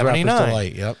 Everybody knows 79. Rapper's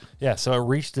Delight. Yep. Yeah, so it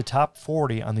reached the top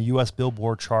 40 on the U.S.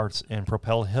 Billboard charts and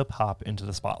propelled hip-hop into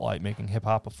the spotlight, making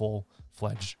hip-hop a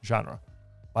full-fledged genre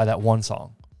by that one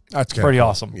song. That's pretty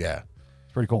awesome. Yeah.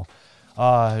 It's pretty cool.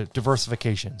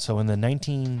 Diversification. So in the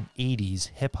 1980s,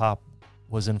 hip-hop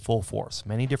was in full force.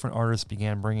 Many different artists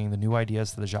began bringing the new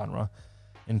ideas to the genre,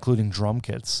 including drum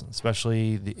kits,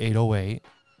 especially the 808,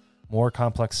 more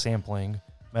complex sampling,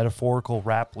 metaphorical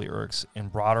rap lyrics,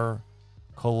 and broader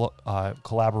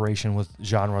collaboration with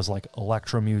genres like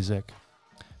electro music.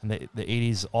 And the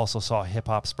 80s also saw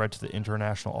hip-hop spread to the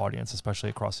international audience, especially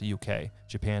across the UK,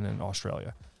 Japan, and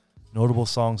Australia. Notable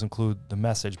songs include The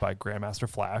Message by Grandmaster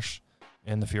Flash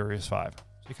and The Furious Five.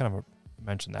 So you kind of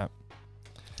mentioned that.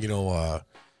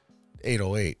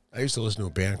 808. I used to listen to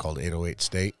a band called 808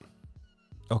 State.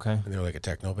 Okay. And they were like a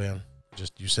techno band.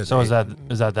 You said. So is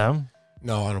that them?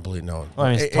 No, I don't believe no. Well,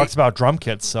 I mean, it talks about drum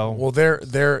kits, so. Well, they're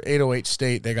 808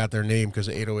 State. They got their name because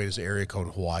 808 is the area code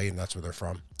in Hawaii, and that's where they're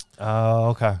from. Oh,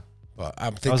 okay. But I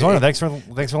was wondering. Thanks for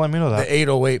letting me know that. The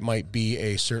 808 might be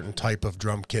a certain type of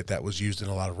drum kit that was used in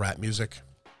a lot of rap music.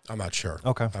 I'm not sure.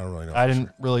 Okay. I don't really know. I didn't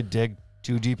really dig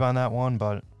too deep on that one,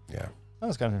 but yeah, that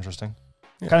was kind of interesting.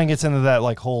 Yeah. Kind of gets into that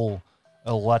like whole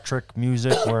electric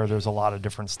music where there's a lot of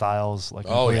different styles, like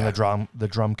including the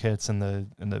drum kits and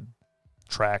the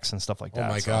tracks and stuff like that.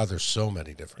 Oh my God, there's so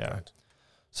many different kinds.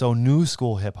 So new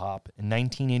school hip hop in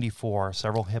 1984,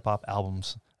 several hip hop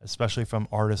albums, especially from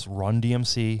artists Run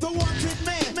DMC. The wanted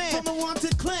man from the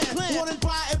wanted clan, wanted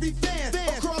by every fan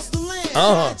across the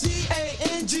land.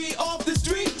 G-A-N-G off the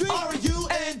street,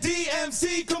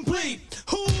 R-U-N-D-M-C complete.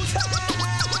 Who's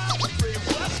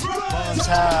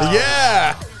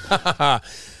Yeah.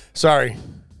 Sorry.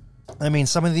 I mean,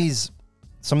 some of these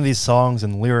songs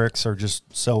and lyrics are just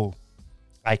so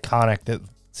iconic that it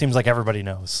seems like everybody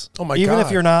knows. Oh my God. Even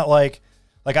if you're not like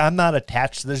I'm not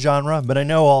attached to the genre, but I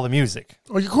know all the music.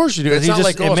 Well, of course you do. It's not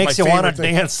just, like, it makes you want to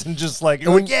dance and just like,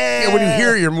 when you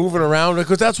hear it, you're moving around,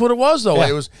 because that's what it was, though.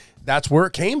 Yeah. That's where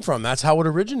it came from. That's how it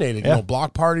originated. Yeah. You know,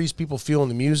 block parties, people feeling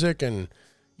the music, and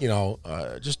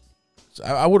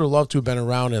I would have loved to have been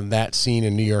around in that scene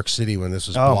in New York City when this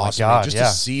was blossoming, God, just to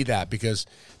see that, because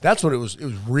that's what it was. It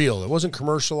was real. It wasn't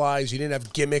commercialized. You didn't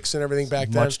have gimmicks and everything back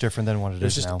then. Much different than what it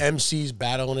is now. It was just MCs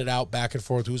battling it out back and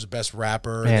forth. Who's the best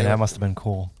rapper? Man, that must have been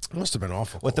cool. It must have been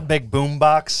awful. With the big boom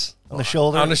box on the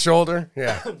shoulder. On the shoulder,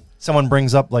 yeah. Someone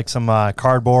brings up like some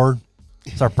cardboard,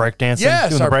 start breakdancing,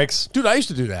 doing the breaks. Dude, I used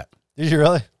to do that. Did you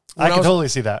really? I can totally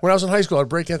see that. When I was in high school, I'd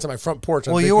break dance on my front porch.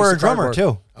 Well, you were a drummer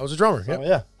too. I was a drummer. Oh,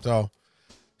 yeah. So,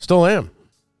 still am.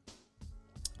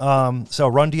 So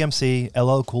Run DMC,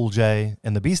 LL Cool J,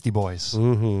 and the Beastie Boys.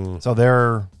 Mm-hmm. So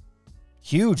they're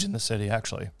huge in the city,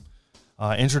 actually.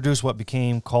 Introduced what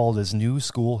became called as new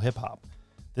school hip hop.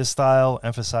 This style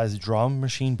emphasized drum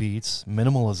machine beats,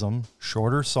 minimalism,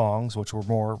 shorter songs, which were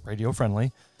more radio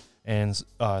friendly, and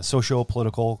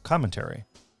socio-political commentary.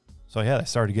 So yeah, they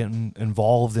started getting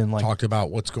involved in like talked about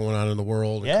what's going on in the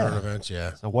world, and current events.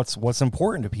 Yeah. So what's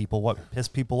important to people? What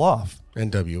pissed people off?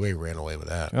 NWA ran away with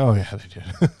that. Oh yeah, they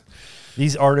did.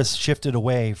 These artists shifted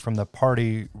away from the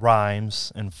party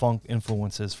rhymes and funk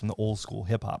influences from the old school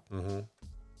hip hop. Mm-hmm.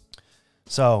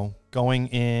 So going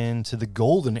into the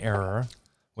golden era,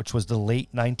 which was the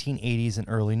late 1980s and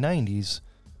early 90s.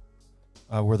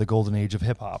 Were the golden age of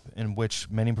hip-hop, in which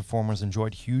many performers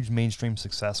enjoyed huge mainstream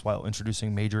success while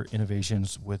introducing major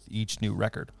innovations with each new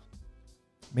record.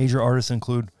 Major artists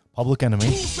include Public Enemy.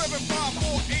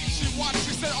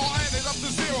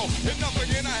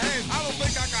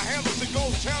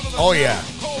 Oh, yeah.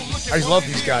 I just love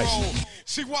these guys.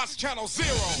 She watched Channel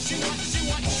Zero.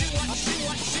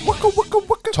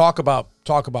 Talk about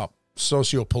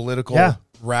socio-political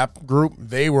rap group.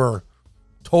 They were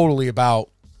totally about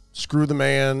screw the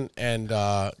man, and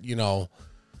the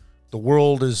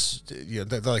world is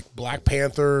they're like Black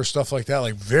Panther, stuff like that,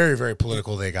 like very, very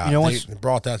political. They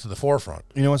brought that to the forefront.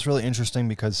 You know what's really interesting,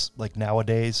 because like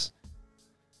nowadays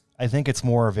I think it's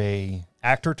more of a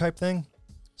actor type thing.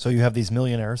 So you have these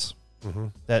millionaires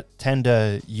that tend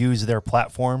to use their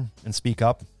platform and speak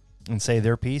up and say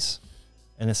their piece,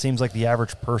 and it seems like the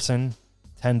average person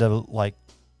tend to like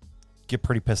get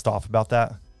pretty pissed off about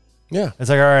that. Yeah. It's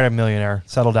like, all right, I'm a millionaire.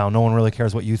 Settle down. No one really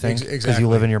cares what you think because you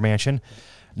live in your mansion.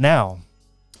 Now,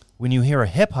 when you hear a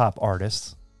hip-hop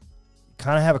artist, you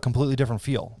kind of have a completely different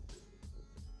feel.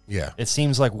 Yeah. It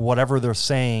seems like whatever they're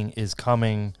saying is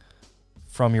coming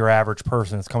from your average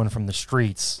person. It's coming from the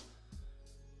streets,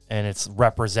 and it's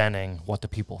representing what the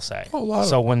people say.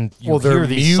 So when you hear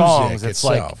these songs, it's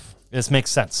like, this makes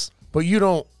sense. But you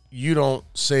don't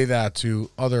say that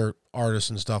to other artists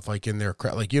and stuff, like in their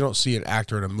like you don't see an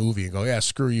actor in a movie and go, yeah,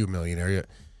 screw you, millionaire.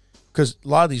 Because a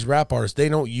lot of these rap artists, they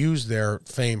don't use their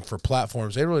fame for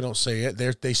platforms. They really don't say it.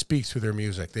 They speak through their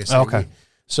music. They say, okay.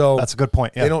 So that's a good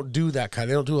point. Yeah. They don't do that kind.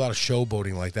 They don't do a lot of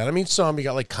showboating like that. I mean, some you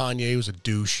got like Kanye, who's a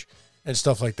douche and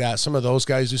stuff like that. Some of those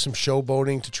guys do some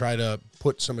showboating to try to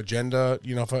put some agenda,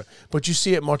 but you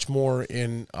see it much more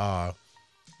in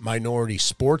minority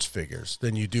sports figures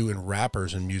than you do in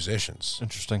rappers and musicians.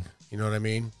 Interesting. You know what I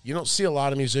mean? You don't see a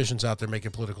lot of musicians out there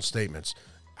making political statements.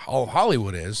 All of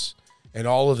Hollywood is, and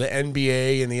all of the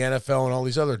NBA and the NFL and all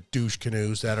these other douche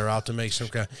canoes that are out to make some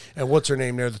kind. And what's her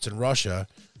name there that's in Russia?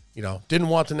 Didn't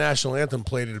want the national anthem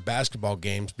played at basketball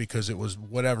games because it was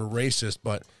whatever racist,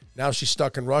 but now she's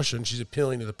stuck in Russia and she's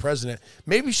appealing to the president.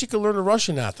 Maybe she could learn the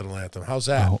Russian national anthem. How's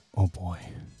that? Oh boy.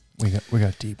 We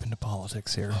got deep into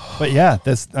politics here, but yeah,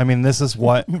 this is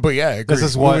what. But yeah, this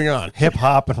is what hip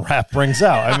hop and rap brings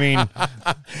out. I mean,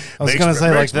 I was gonna say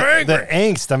like the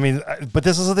angst. I mean, but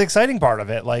this is the exciting part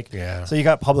of it. Like, so you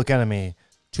got Public Enemy,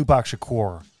 Tupac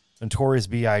Shakur, Notorious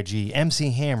B.I.G., MC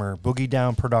Hammer, Boogie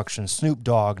Down Productions, Snoop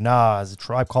Dogg, Nas,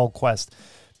 Tribe Called Quest,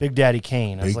 Big Daddy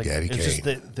Kane. I was Big like, Daddy it's just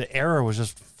Kane. the era was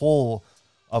just full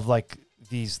of like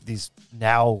these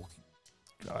now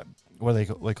what do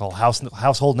they call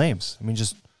household names. I mean,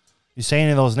 just you say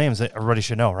any of those names that everybody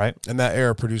should know, right? And that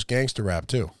era produced gangster rap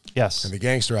too. Yes. And the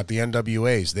gangster rap, the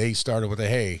NWAs, they started with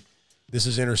hey, this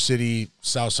is inner city,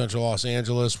 South Central Los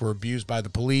Angeles. We're abused by the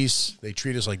police. They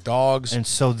treat us like dogs. And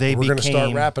so we're going to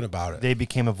start rapping about it. They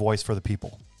became a voice for the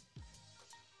people.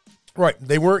 Right.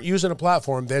 They weren't using a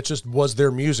platform. That just was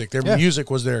their music. Their music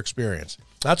was their experience.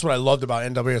 That's what I loved about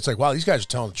NWA. It's like, wow, these guys are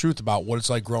telling the truth about what it's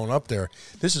like growing up there.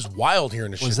 This is wild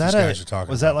hearing the shit these guys are talking about.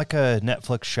 Was that like a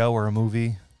Netflix show or a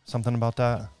movie? Something about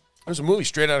that? It was a movie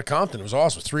straight out of Compton. It was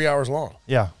awesome. 3 hours long.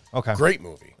 Yeah. Okay. Great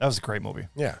movie. That was a great movie.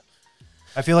 Yeah.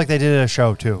 I feel like they did a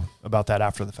show, too, about that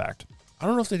after the fact. I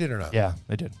don't know if they did or not. Yeah,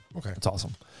 they did. Okay. It's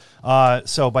awesome.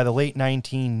 So by the late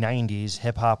 1990s,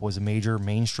 hip-hop was a major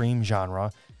mainstream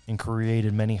genre and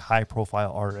created many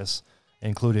high-profile artists,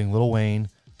 including Lil Wayne,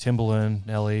 Timbaland,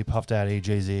 Nelly, Puff Daddy,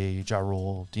 Jay-Z, Ja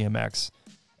Rule, DMX,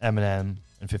 Eminem,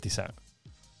 and 50 Cent.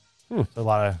 So a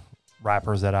lot of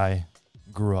rappers that I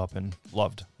grew up and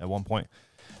loved at one point.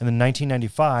 And in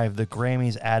 1995, the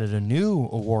Grammys added a new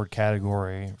award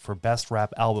category for Best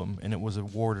Rap Album, and it was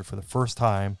awarded for the first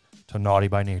time to Naughty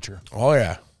by Nature. Oh,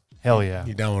 yeah. Hell yeah.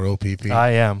 You down with OPP?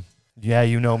 I am. Yeah,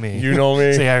 you know me. You know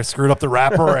me. Say I screwed up the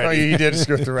rap Oh, already. you did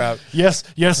screw the rap. Yes,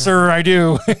 sir, I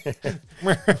do.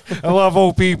 I love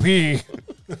OPP.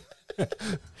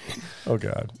 Oh,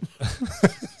 God.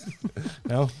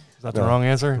 No? Is that the wrong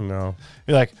answer? No.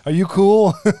 You're like, are you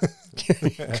cool?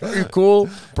 Are you cool,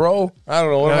 bro? I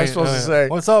don't know. What am I supposed to say?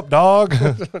 What's up, dog?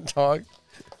 Dog.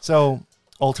 So,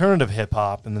 alternative hip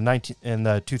hop in the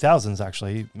 2000s,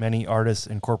 actually, many artists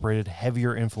incorporated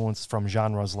heavier influence from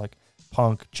genres like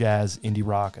punk, jazz, indie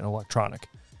rock, and electronic.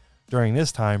 During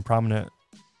this time, prominent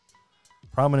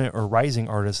or rising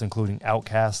artists, including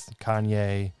Outkast,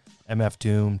 Kanye, MF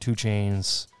Doom, 2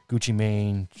 Chainz, Gucci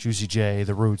Mane, Juicy J,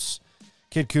 The Roots,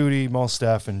 Kid Cudi, Mos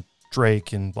Def, and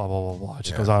Drake, and blah, blah, blah, blah. It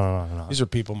just goes on and on and on. These are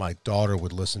people my daughter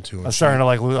would listen to. I was starting to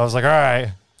I was like, all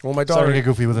right. Well, my Starting daughter to get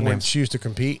goofy with the when names. she used to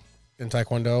compete in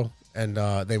Taekwondo, and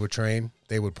they would train.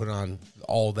 They would put on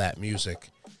all that music,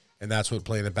 and that's what would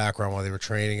play in the background while they were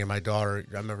training. And my daughter,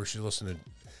 I remember she listened to.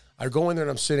 I'd go in there and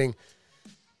I'm sitting,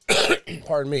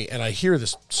 pardon me, and I hear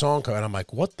this song come, and I'm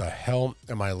like, "What the hell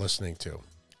am I listening to?"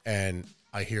 And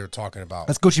I hear talking about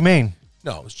That's Gucci Mane.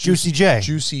 no, it's Juicy J.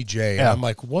 Juicy J. Yeah. And I'm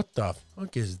like, what the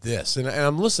fuck is this? And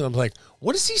I'm listening. I'm like,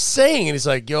 what is he saying? And he's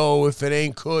like, yo, if it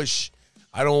ain't Kush,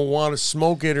 I don't want to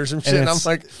smoke it or some shit. And I'm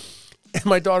like, and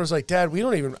my daughter's like, Dad, we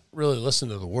don't even really listen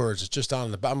to the words. It's just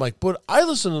on the back. I'm like, but I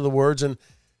listen to the words, and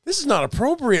this is not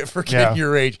appropriate for a kid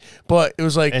your age. But it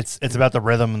was like, It's about the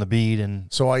rhythm and the beat.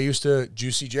 And so I used to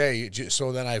Juicy J.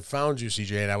 So then I found Juicy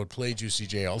J, and I would play Juicy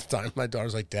J all the time. My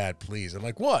daughter's like, Dad, please. I'm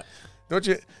like, what? Don't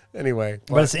you? Anyway.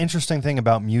 But it's the interesting thing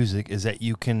about music is that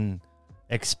you can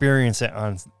experience it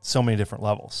on so many different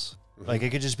levels. Like, it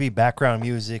could just be background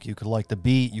music. You could like the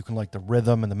beat. You can like the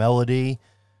rhythm and the melody.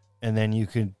 And then you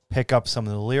could pick up some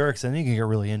of the lyrics, and then you can get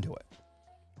really into it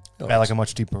at like a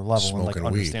much deeper level and like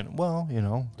understand. Well, you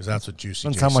know. Because that's what Juicy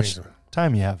J Depends how much sings.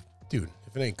 time you have. Dude,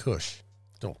 if it ain't Kush,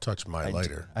 don't touch my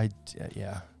lighter.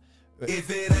 Yeah.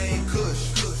 If it ain't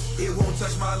Kush, it won't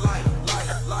touch my life.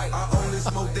 I only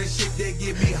smoke that shit that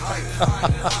give me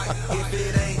hype. If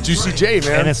it ain't Juicy J,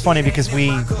 man. And it's funny because we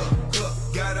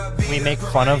make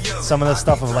fun of some of the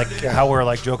stuff of like how we're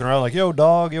like joking around, like, yo,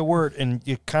 dog, yo, word. And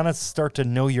you kind of start to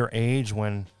know your age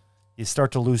when you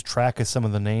start to lose track of some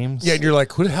of the names. Yeah, and you're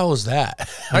like, who the hell is that?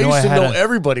 I know used to I know had a-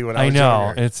 everybody when I was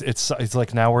know. younger. It's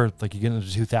like now we're like, you get into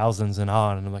the 2000s and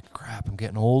on, and I'm like, crap, I'm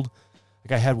getting old.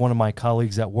 Like, I had one of my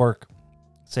colleagues at work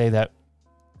say that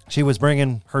she was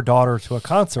bringing her daughter to a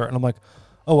concert, and I'm like,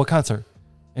 oh, what concert?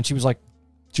 And she was like,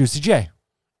 Juicy J.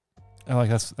 And I'm like,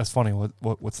 that's funny.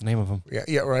 What's the name of him?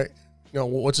 Yeah, right. No,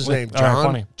 what's his name? all right, John?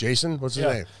 funny. Jason? What's his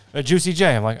name? Juicy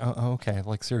J. I'm like, oh, okay.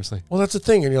 Like, seriously. Well, that's the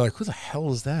thing. And you're like, who the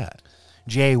hell is that?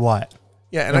 J what?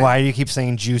 Yeah, And why do you keep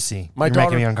saying juicy? my You're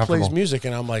making me daughter uncomfortable. plays music,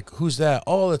 and I'm like, who's that?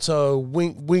 Oh, it's a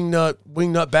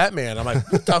Wingnut Batman. I'm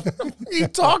like, what the fuck are you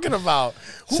talking about?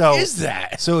 Who is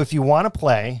that? So if you want to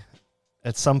play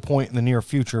at some point in the near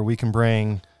future, we can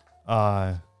bring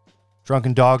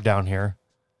Drunken Dog down here.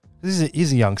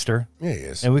 He's a youngster. Yeah, he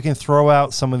is. And we can throw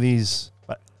out some of these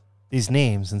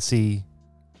names and see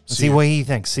what he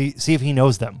thinks. See if he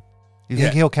knows them. You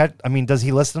think he'll catch? I mean, does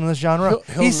he listen to this genre?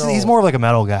 He's more of like a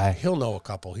metal guy. He'll know a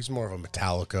couple. He's more of a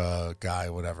Metallica guy,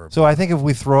 whatever. So I think if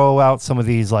we throw out some of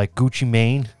these like Gucci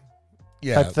Mane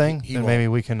type thing, then maybe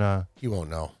we can. He won't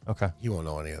know. Okay. He won't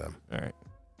know any of them. All right.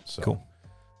 So Cool.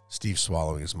 Steve's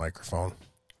swallowing his microphone.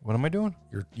 What am I doing?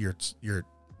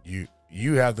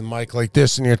 You have the mic like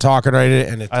this, and you're talking right in it,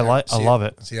 and I love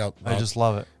it. See how I just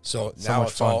love it. So So now much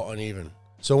it's fun. all uneven.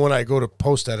 So when I go to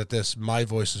post edit this, my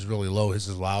voice is really low. His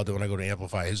is loud. Then when I go to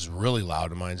amplify, his is really loud,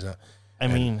 and mine's not. I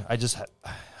mean, I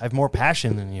have more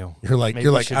passion than you. You're like, Maybe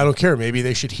we should- I don't care. Maybe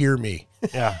they should hear me.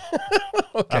 Yeah.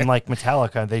 I'm like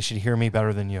Metallica. They should hear me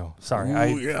better than you. Sorry.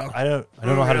 Ooh, yeah. I don't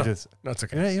know how to do this. That's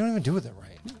okay. You don't even do it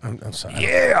right. I'm sorry.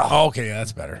 Yeah. Oh, okay, yeah,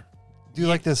 that's better. Do you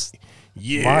like this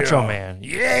Yeah. Macho Man?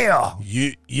 Yeah.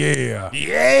 Yeah. Yeah.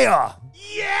 Yeah.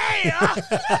 Yeah.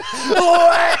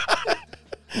 What?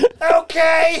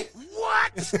 Okay.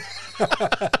 What?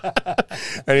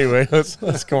 Anyway,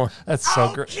 let's go on. That's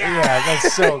so great. Yeah,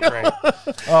 that's so great.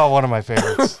 Oh, one of my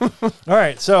favorites. All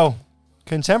right, so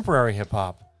contemporary hip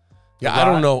hop. Yeah, I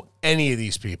don't know any of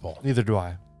these people. Neither do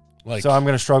I. Like, So I'm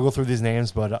going to struggle through these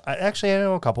names, but I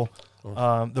know a couple.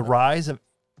 The rise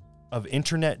of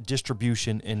internet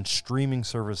distribution and streaming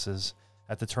services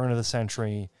at the turn of the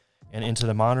century and into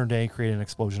the modern day created an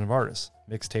explosion of artists,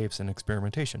 mixtapes, and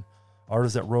experimentation.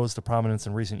 Artists that rose to prominence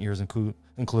in recent years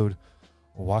include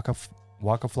Waka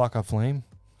Flocka Flame.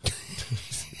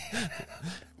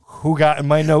 Who got in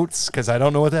my notes? Because I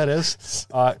don't know what that is.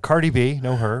 Cardi B,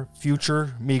 know her.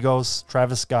 Future, Migos,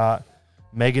 Travis Scott,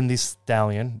 Megan Thee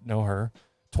Stallion, know her.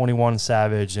 21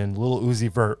 Savage, and Lil Uzi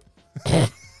Vert.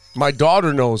 my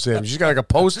daughter knows him. She's got like a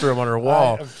poster of him on her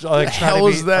wall. Like, the hell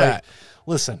is that?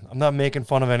 Listen, I'm not making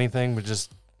fun of anything, but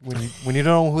just when you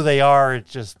don't know who they are,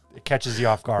 it catches you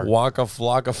off guard. Waka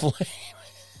Flocka Flame.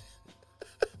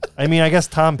 I mean, I guess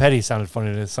Tom Petty sounded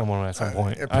funny to someone at some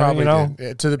point. It probably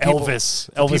did. To the people, Elvis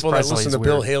people that Presley listen is to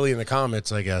Bill weird. Haley in the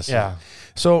comments, I guess. Yeah.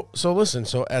 So listen.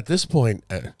 So at this point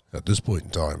in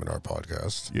time in our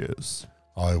podcast, Yes.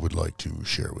 I would like to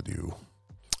share with you.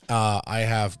 I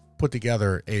have put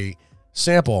together a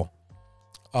sample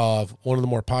of one of the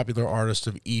more popular artists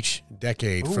of each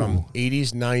decade from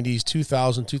 80s, 90s,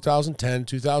 2000, 2010,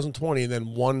 2020, and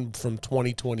then one from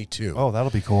 2022. Oh,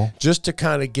 that'll be cool. Just to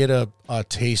kind of get a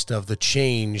taste of the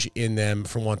change in them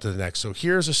from one to the next. So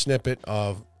here's a snippet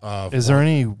of Is there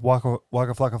any Waka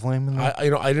Flocka Flame in there?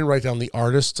 I didn't write down the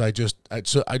artists. I just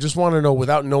want to know,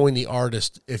 without knowing the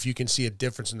artist, if you can see a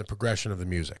difference in the progression of the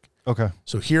music. Okay.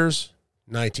 So here's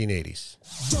 1980s.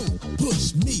 Don't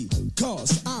push me,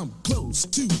 cause I'm close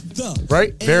to the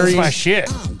Right? Very That's my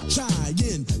shit. I'm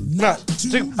trying not to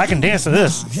Dude, I can dance to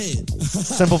this. head.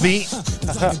 Simple beat.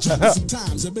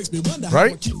 Sometimes it makes me wonder how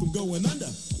Right? I keep from going under.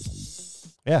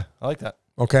 Yeah, I like that.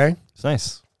 Okay. It's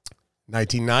nice.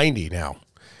 1990 now.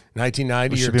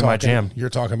 1990, Which should be my jam. You're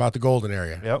talking about the golden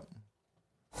area. Yep.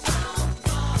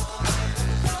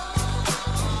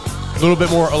 A little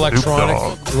bit more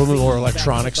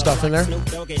electronic stuff in there.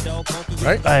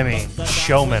 Right? I mean,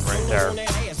 showman right there.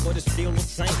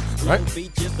 Right?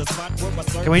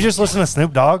 Can we just listen to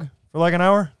Snoop Dogg for like an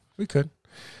hour? We could.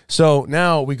 So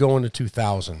now we go into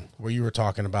 2000, where you were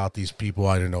talking about these people.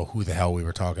 I didn't know who the hell we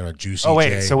were talking about. Juicy Oh, wait.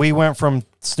 J. So we went from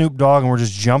Snoop Dogg and we're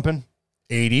just jumping?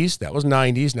 80s, that was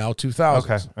 90s, now 2000s.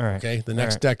 Okay, all right. Okay, the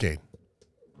next right. decade.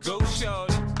 Go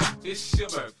shorty, it's your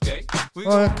birthday. We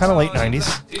Well, gon' kind of late party 90s.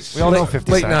 like it's We all know your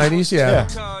 50 Late Cent. 90s, yeah.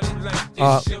 party like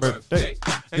it's your birthday.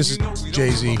 And This you is know we don't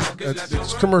Jay-Z. fuck it like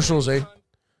It's commercials, eh?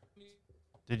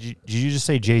 Did you just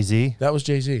say Jay-Z? That was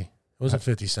Jay-Z. It wasn't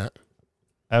 50 Cent.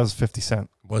 That was 50 Cent.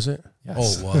 Was it? Yes.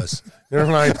 Oh, it was. Never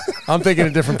mind. I'm thinking a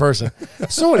different person.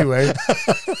 So anyway,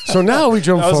 so now we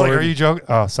jump I was forward. like, are you joking?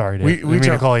 Oh, sorry, Dave. We We mean to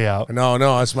jump- call you out. No,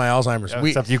 that's my Alzheimer's.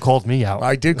 Except you called me out.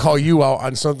 I did call you out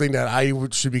on something that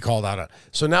should be called out on.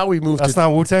 So now we move That's to...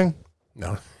 not Wu-Tang?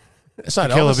 No. It's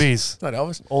not Killer Elvis. Bees. It's not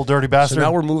Elvis. Old dirty So bastard.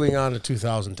 now we're moving on to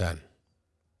 2010.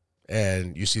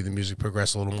 And you see the music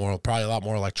progress a little more, probably a lot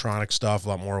more electronic stuff, a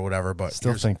lot more whatever. But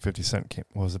Still here's- think 50 Cent came.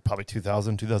 Was it probably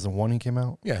 2000, 2001 he came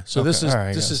out? yeah. So Okay, this is all right,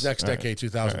 this yes. is next All right. decade,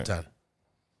 2010.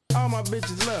 All my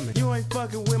bitches love me. You ain't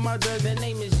fucking with my dog. That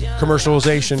name is Young.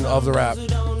 Commercialization of the rap,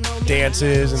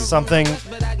 dances, and Something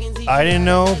I didn't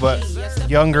know, but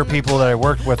younger people that I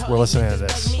worked with were listening to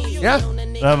this. yeah.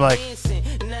 And I'm like, is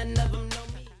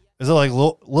it like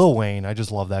Lil Wayne? I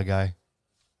just love that guy.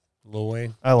 Lil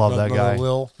Wayne. I love that Another guy.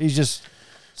 Lil. He's just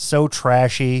so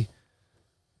trashy.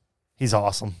 He's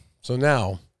awesome. So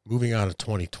now moving on to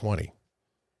 2020.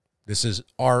 This is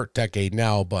our decade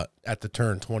now, but at the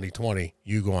turn 2020,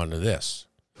 you go on to this.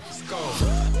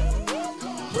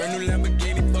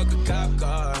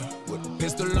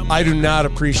 I do not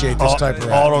appreciate this type of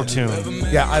rap. Auto tune.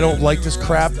 Yeah, I don't like this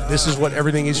crap. This is what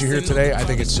everything is you hear today. I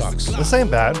think it sucks. This ain't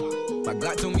bad.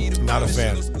 Not a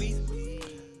fan.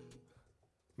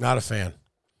 Not a fan.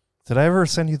 Did I ever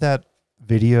send you that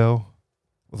video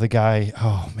with a guy?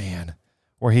 Oh man,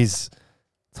 where he's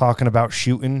talking about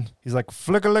shooting. He's like,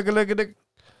 flick-a-lick-a-lick-a-lick.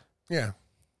 Yeah.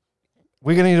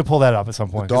 We're going to need to pull that up at some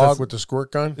point. Dog with the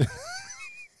squirt gun.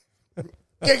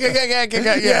 Yeah.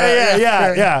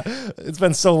 It's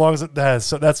been so long since that.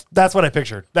 So that's what I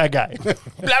pictured. That guy.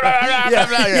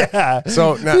 Yeah.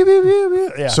 So now,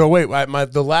 Yeah. so wait,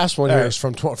 the last one here is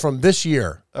from this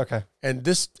year, Okay. and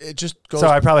it just goes. So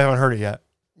I probably haven't heard it yet.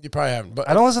 You probably haven't, but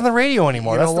I don't listen to the radio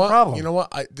anymore. That's the problem. You know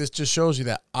what? This just shows you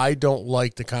that I don't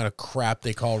like the kind of crap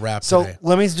they call rap So today.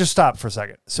 let me just stop for a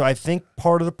second. So I think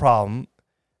part of the problem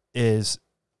is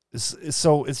it's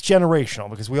generational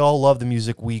because we all love the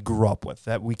music we grew up with,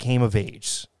 that we came of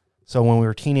age. So when we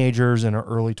were teenagers in our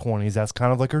early 20s, that's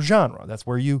kind of like our genre. That's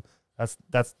where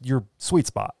that's your sweet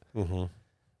spot. Mm-hmm.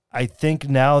 I think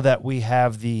now that we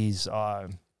have these,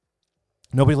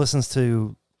 nobody listens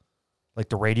to like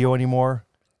the radio anymore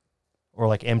or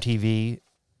like MTV,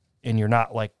 and you're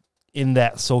not like in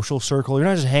that social circle. You're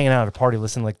not just hanging out at a party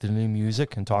listening like the new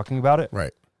music and talking about it.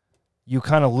 Right. You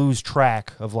kind of lose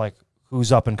track of like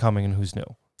who's up and coming and who's new.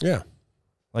 Yeah.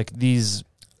 Like these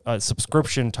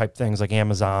subscription type things like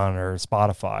Amazon or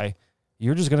Spotify,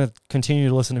 you're just going to continue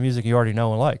to listen to music you already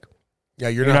know and like. Yeah,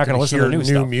 you're not not going to listen to new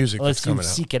stuff music unless that's you coming out.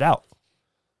 seek it out.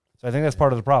 So I think that's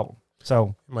part of the problem.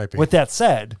 So Might be. with that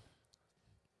said,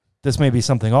 this may be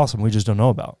something awesome we just don't know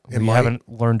about. It We might. haven't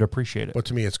learned to appreciate it. But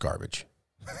to me, it's garbage.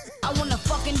 I want to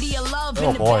fucking deal love Oh,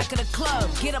 in the boy. back of the club.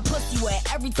 Get a pussy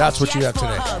wet every time That's what she you asks have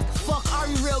for a today. hug. Fuck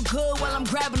Ari real good while I'm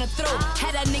grabbing her throat.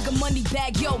 Had that nigga money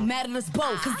bag, yo, mad at us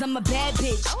both. Cause I'm a bad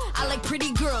bitch. I like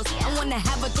pretty girls. I want to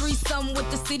have a threesome with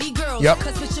the city girls. Yep.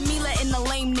 Cause with Shamila and the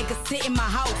lame nigga sit in my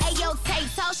house. Hey, yo, Tay,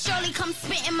 tell Shirley come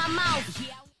spit in my mouth.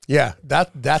 Yeah,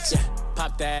 that's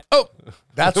Pop that. oh,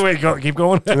 that's Wait, keep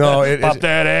going. No, Pop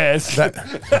that ass.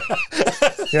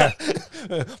 yeah.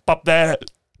 Pop that.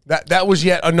 That was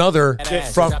yet another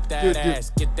from. Drop that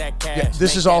ass, get that cash. Yeah, this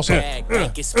make is that also- bag,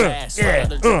 make it splash. Swallow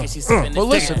the drink and she sipping Well,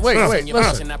 the listen, gas. wait, Pressing your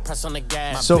listen. bitch and I press on the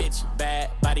gas. So- My bitch, bad,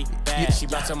 body bad. She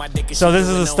bounce on my dick and So she this is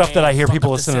doing the no stuff that I hands. hear Fuck people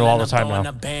up listening to ceiling, all the I'm time throwing now.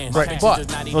 a band. Right, Taxes but does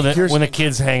not Well, even- when the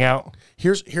kids hang out.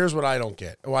 Here's what I don't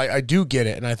get. Well, I do get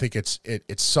it, and I think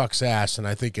it sucks ass, and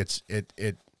I think it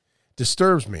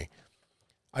disturbs me.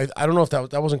 I don't know if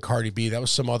that wasn't Cardi B. That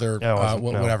was some other Yeah, it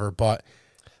wasn't, no. whatever. But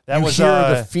That you was hear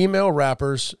the female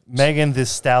rappers. Megan Thee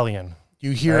Stallion.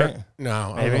 You hear Right?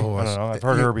 no, Maybe. I don't know. Who it was. I've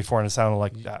heard her before, and it sounded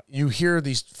like that. You hear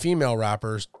these female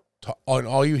rappers, and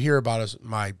all you hear about is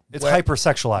my It's wet,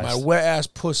 hypersexualized. my wet ass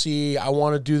pussy. I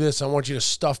want to do this. I want you to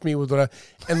stuff me with whatever.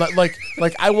 And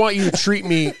like I want you to treat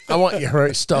me. I want you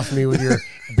to stuff me with your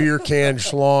beer can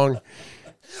schlong.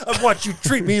 I want you to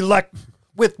treat me like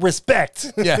with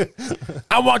respect. Yeah.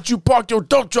 I want you to park your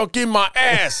dump truck in my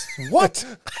ass. What?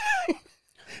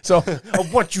 So I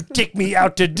want you to take me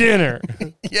out to dinner.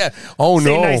 yeah. Oh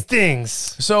Say no. nice things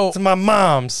So to my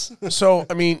mom's. so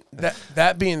I mean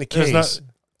that being the There's case.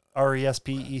 not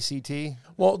RESPECT.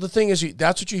 Well, the thing is,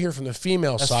 that's what you hear from the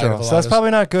female That's side true. of a So lot that's of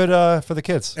probably not good for the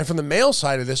kids. And from the male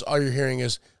side of this, all you're hearing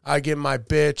is, I get my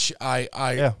bitch,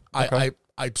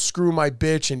 I screw my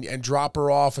bitch and drop her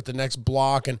off at the next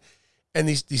block. And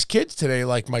these kids today,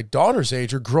 like my daughter's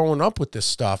age, are growing up with this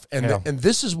stuff. And and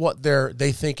this is what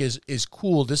they think is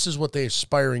cool. This is what they're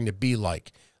aspiring to be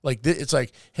like. Like, it's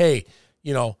like, hey,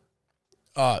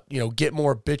 get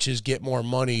more bitches, get more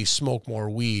money, smoke more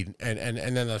weed. And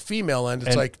then the female end,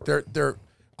 it's like they're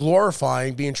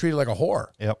glorifying being treated like a whore.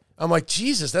 Yep. I'm like,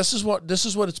 Jesus, this is what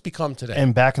it's become today.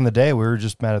 And back in the day, we were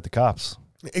just mad at the cops,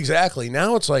 Exactly.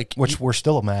 Now it's like, which we're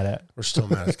still mad at. we're still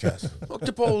mad at the cats. Look,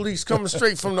 the police coming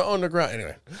straight from the underground.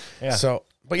 Anyway, Yeah. So,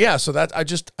 but yeah, so that I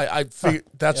figured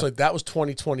that's like that was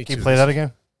 2022. Can you play that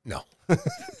again? No. I'm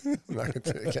not gonna do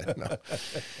it again. No.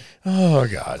 Oh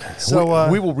God.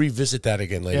 So, we will revisit that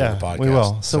again later in the podcast. we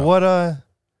will. So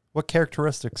what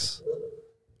characteristics?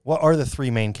 What are the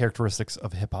three main characteristics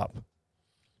of hip hop?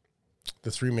 The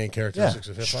three main characteristics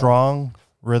of hip hop: strong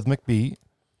rhythmic beat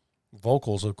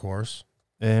vocals, of course.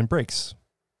 and breaks.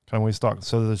 Kind of what he's talking.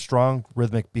 So the strong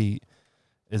rhythmic beat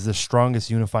is the strongest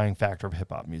unifying factor of hip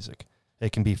hop music.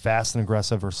 It can be fast and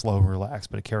aggressive or slow and relaxed,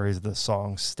 but it carries the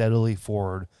song steadily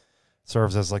forward,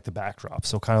 serves as like the backdrop.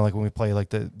 So kind of like when we play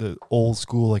like the old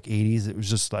school like 80s, it was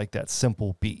just like that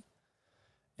simple beat.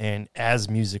 And as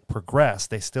music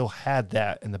progressed, they still had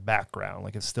that in the background.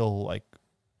 Like it's still like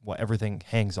what everything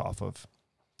hangs off of.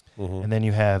 Mm-hmm. And then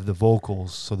you have the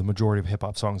vocals. So the majority of hip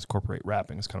hop songs incorporate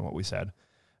rapping is kind of what we said.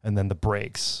 And then the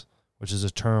breaks, which is a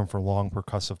term for long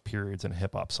percussive periods in a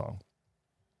hip hop song.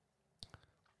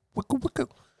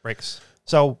 Breaks.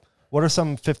 So what are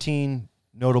some 15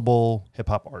 notable hip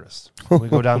hop artists? Can we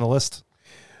go down the list?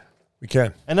 We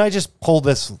can. And I just pulled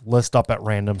this list up at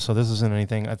random, so this isn't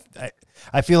anything.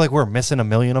 I feel like we're missing a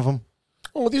million of them.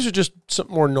 Oh, these are just some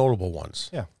more notable ones.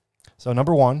 Yeah. So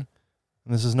number 1,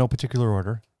 and this is no particular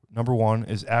order. Number 1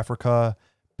 is Africa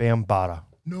Bambaataa.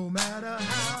 No matter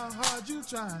how hard you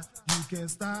try, you can't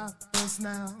stop us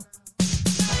now.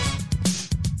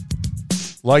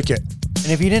 Like it.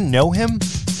 And if you didn't know him,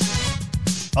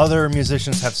 other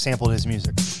musicians have sampled his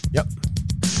music. Yep.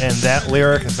 And that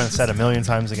lyric has been said a million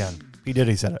times again. P.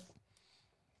 Diddy said it.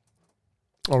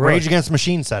 Oh, really? Rage Against the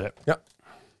Machine said it. Yep.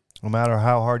 No matter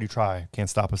how hard you try, can't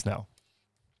stop us now.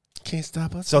 Can't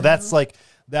stop us. So that's like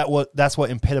that's what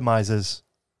epitomizes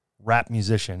rap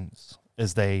musicians,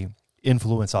 is they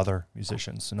influence other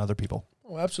musicians and other people.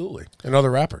 Oh, absolutely. And other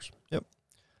rappers. Yep.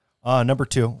 Number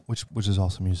 2, which is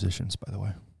also musicians, by the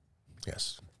way.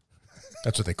 Yes.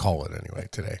 That's what they call it anyway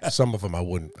today. Some of them I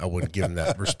wouldn't give them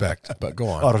that respect, but go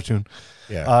on. Auto-tune.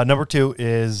 Yeah. Number 2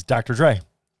 is Dr. Dre.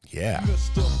 Yeah.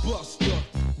 Mr. Buster,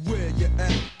 where you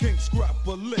at? Can't scrap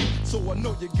a lick, so I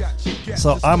know you got your gas.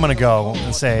 So I'm going to go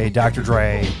and say Dr.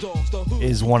 Dre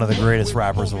is one of the greatest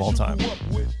rappers of all time.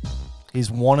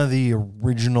 He's one of the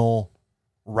original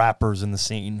rappers in the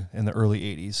scene in the early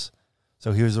 80s.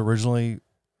 So he was originally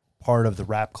part of the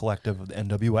rap collective of the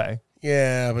NWA.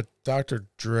 Yeah, but Dr.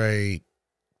 Dre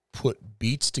put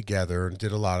beats together and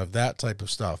did a lot of that type of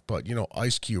stuff. But, you know,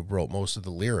 Ice Cube wrote most of the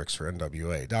lyrics for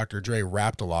NWA. Dr. Dre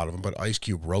rapped a lot of them, but Ice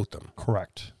Cube wrote them.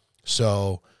 Correct.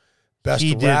 So, best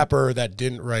rapper that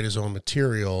didn't write his own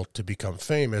material to become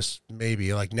famous,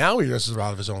 maybe. Like, now he does a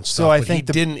lot of his own stuff, So I but think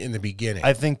he didn't in the beginning.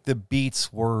 I think the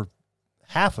beats were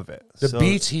half of it. The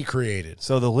beats he created.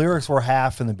 So the lyrics were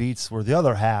half and the beats were the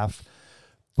other half.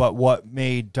 But what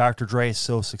made Dr. Dre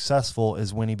so successful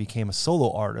is when he became a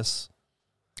solo artist.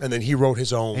 And then he wrote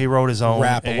his own. He wrote his own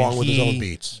rap and along with his he own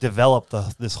beats. Developed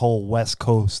this whole West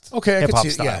Coast Okay, I hip could hop see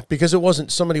style. yeah, because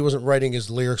somebody wasn't writing his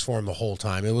lyrics for him the whole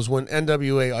time. It was when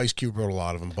NWA, Ice Cube wrote a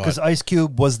lot of them. Because Ice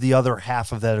Cube was the other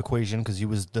half of that equation, because he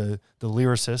was the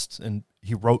lyricist and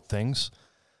he wrote things.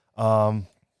 And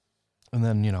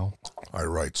then, you know, I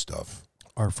write stuff.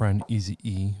 our friend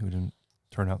Eazy-E, who didn't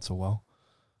turn out so well.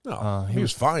 No, he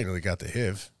was fine when he got the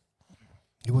HIV.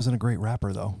 He wasn't a great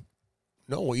rapper, though.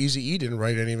 No, Eazy-E didn't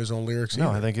write any of his own lyrics No,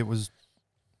 either. I think it was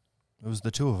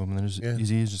the two of them, and then Yeah.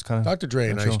 Eazy is just kind of Dr. Dre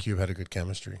and chill. Ice Cube had a good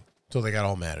chemistry until they got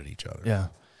all mad at each other. Yeah.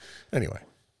 Anyway,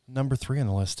 Number 3 on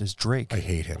the list is Drake. I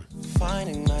hate him.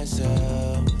 Finding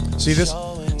myself. See this?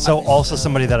 So also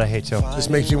somebody that I hate too. This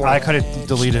makes me want. I could have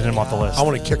deleted him off the list. I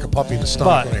want to kick a puppy in the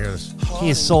stomach when I hear this. He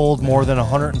has sold more than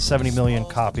 170 million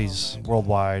copies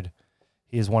worldwide.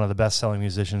 He is one of the best-selling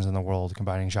musicians in the world,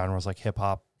 combining genres like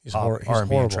hip-hop, He's pop, R&B,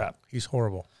 horrible. and trap. He's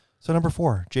horrible. So number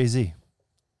 4, Jay-Z.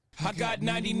 I got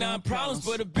 99 problems,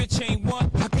 but a bitch ain't one.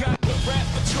 I got the rap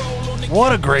patrol on the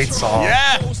What a great song.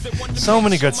 Yeah. So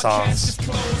many good songs.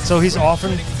 So he's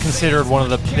often considered one of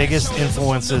the biggest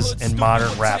influences in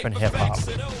modern rap and hip-hop.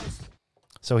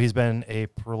 So he's been a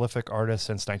prolific artist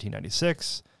since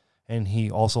 1996, and he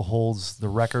also holds the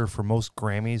record for most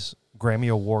Grammy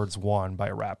Awards won by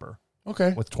a rapper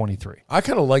Okay. with 23. I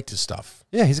kind of liked his stuff.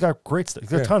 Yeah, he's got great stuff. He's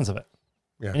got Yeah. tons of it.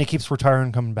 Yeah. And he keeps retiring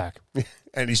and coming back.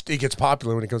 And he gets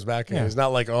popular when he comes back. And Yeah. It's not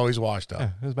like, oh, he's washed up. Yeah,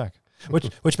 he's back.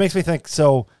 Which makes me think,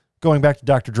 so going back to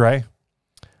Dr. Dre,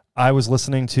 I was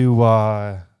listening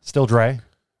to Still Dre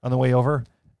on the way over,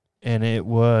 and it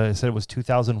said it was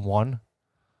 2001.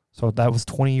 So that was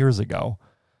 20 years ago.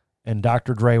 And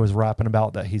Dr. Dre was rapping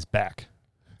about that he's back.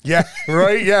 Yeah,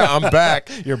 right? Yeah, I'm back.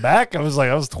 You're back? I was like,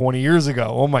 that was 20 years ago.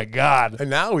 Oh, my God. And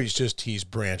now he's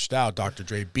branched out, Dr.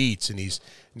 Dre Beats, and he's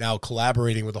now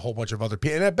collaborating with a whole bunch of other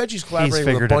people. And I bet he's collaborating with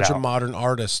a figured it bunch of out. modern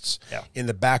artists Yeah. in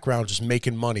the background, just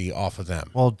making money off of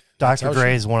them. Well, That's Dr. how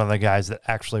Dre she- is one of the guys that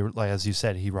actually, like as you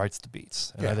said, he writes the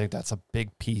beats. And Yeah. I think that's a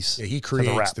big piece. Yeah, he to the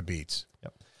creates rap. the beats.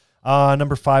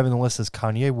 Number 5 in the list is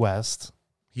Kanye West.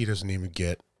 He doesn't even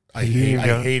get. I He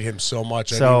hate him so much.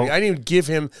 So- I didn't even give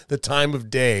him the time of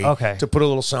day Okay. to put a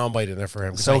little soundbite in there for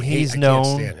him. 'Cause So I he's can't known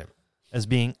stand him. as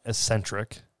being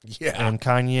eccentric. Yeah. And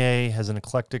Kanye has an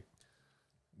eclectic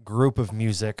group of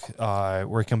music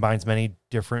where he combines many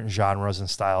different genres and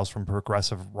styles, from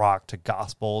progressive rock to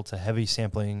gospel to heavy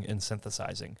sampling and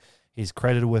synthesizing. He's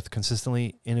credited with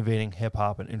consistently innovating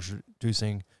hip-hop and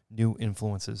introducing new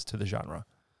influences to the genre.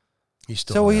 He's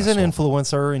still So he's an asshole.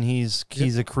 influencer, and he's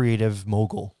a creative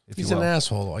mogul, if He's you an will.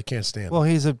 asshole. I can't stand him. Well,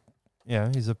 he's a.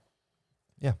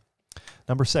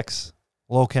 Number 6,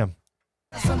 Lil' Kim.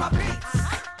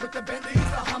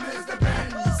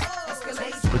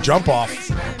 The jump off.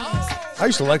 I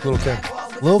used to like Lil' Kim.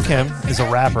 Lil' Kim is a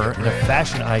rapper and a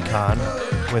fashion icon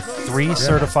with 3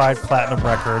 certified platinum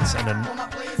records and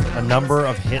a A number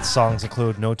of hit songs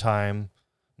include No Time,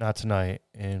 Not Tonight,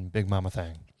 and Big Mama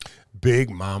Thang.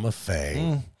 Big Mama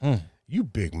Thang. You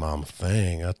Big Mama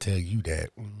Thang, I'll tell you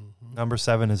that. Number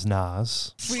 7 is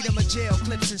Nas. Freedom of jail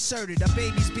clips inserted. A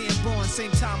baby's being born,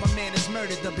 same time a man is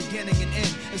murdered. The beginning and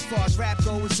end. As far as rap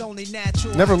goes, it's only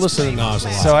natural. Never listened to Nas a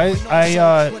lot. So I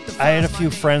had a few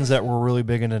friends that were really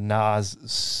big into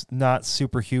Nas, not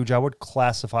super huge. I would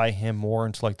classify him more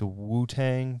into like the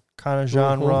Wu-Tang kind of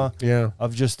genre. Yeah.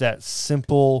 Of just that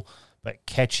simple but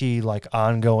catchy, like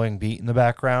ongoing beat in the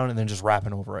background and then just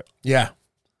rapping over it. Yeah.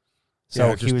 So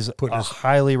Yeah, he was just putting a his-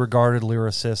 highly regarded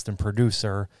lyricist and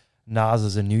producer. Nas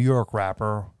is a New York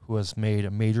rapper who has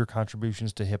made major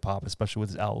contributions to hip-hop, especially with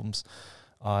his albums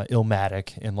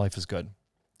Illmatic and Life is Good.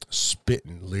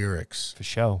 Spitting lyrics. For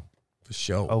show. For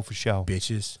show. Oh, for show.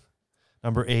 Bitches.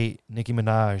 Number 8, Nicki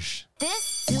Minaj.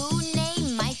 This dude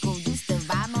named Michael used to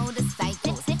ride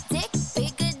motorcycle. Tick,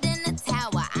 bigger than a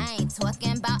tower. I ain't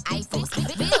talking about Eiffel.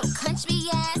 Real country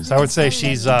ass. So I would say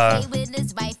she's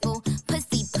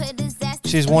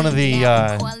she's one of the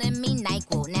yeah,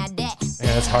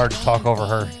 it's hard to talk over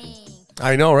her.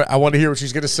 I know, right? I want to hear what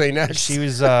she's going to say next. She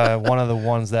was one of the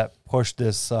ones that pushed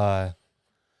this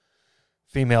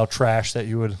female trash that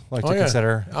you would like to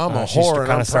consider. I'm a She's whore and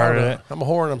kinda I'm proud of it. I'm a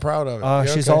whore and I'm proud of it. Yeah,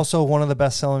 She's okay. also one of the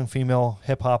best-selling female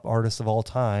hip-hop artists of all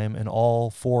time, and all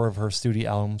 4 of her studio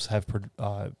albums have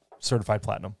certified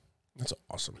platinum. That's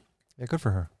awesome. Yeah, good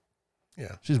for her.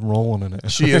 Yeah. She's rolling in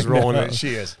it. She is rolling in it. She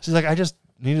is. She's like, I just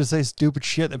need to say stupid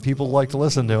shit that people like to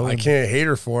listen to. I can't hate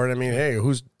her for it. I mean, hey,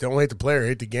 don't hate the player,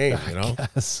 hate the game, you know?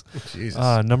 Yes.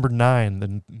 Jesus. Number 9,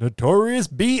 the Notorious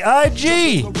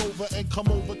B.I.G. And come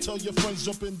over, tell your friends,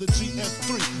 jump in the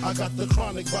GF3. I got the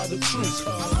chronic by the trees.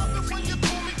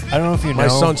 I don't know if you know. My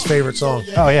son's favorite song.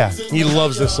 Oh, yeah. He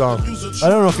loves this song. I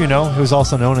don't know if you know. He was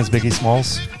also known as Biggie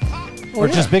Smalls. Or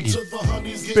just Biggie.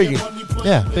 Biggie.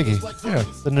 Yeah, Biggie. Yeah.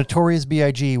 The Notorious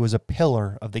B.I.G. was a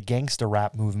pillar of the gangsta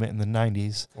rap movement in the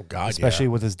 90s. Oh, God, especially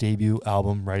with his debut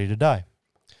album, Ready to Die.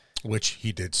 Which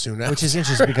he did soon after. Which is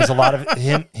interesting because a lot of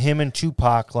him and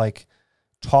Tupac, like,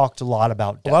 talked a lot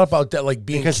about death. A lot about that, like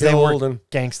being because killed. they were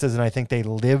gangsters, and I think they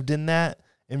lived in that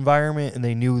environment, and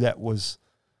they knew that was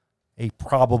a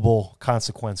probable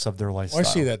consequence of their lifestyle. Well,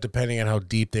 I see that depending on how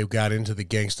deep they got into the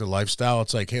gangster lifestyle.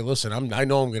 It's like, hey, listen, I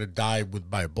know I'm going to die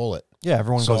by a bullet. Yeah,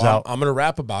 everyone so goes out. I'm going to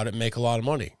rap about it and make a lot of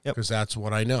money Yep. because that's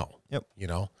what I know. Yep. You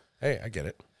know, hey, I get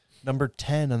it. Number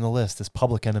 10 on the list is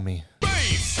Public Enemy.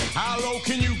 How low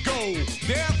can you go?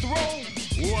 Death row?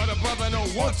 What a brother know.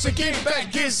 Once again,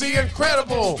 back is the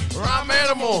incredible rhyme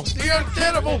animal, the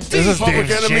untenable. This is Public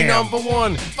Dave's Enemy jam.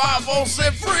 #1. 5-0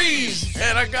 said freeze,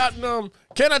 and I got numb.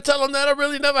 Can I tell them that I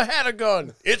really never had a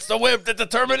gun? It's the whip that the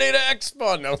Terminator X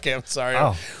spun. Okay, I'm sorry.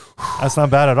 Oh, that's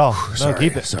not bad at all. No, Sorry,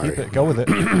 keep it. sorry. Keep it. Go with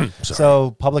it.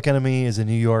 So, Public Enemy is a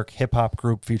New York hip hop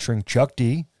group featuring Chuck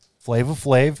D, Flava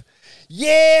Flav.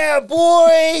 Yeah,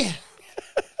 boy.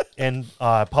 And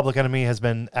Public Enemy has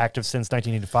been active since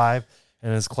 1985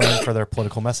 and is claimed for their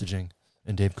political messaging.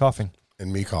 And Dave coughing.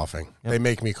 And me coughing. They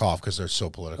make me cough because they're so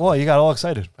political. Well, you got all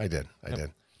excited. I did.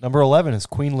 Number 11 is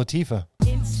Queen Latifah.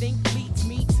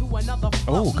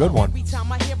 Oh, good one.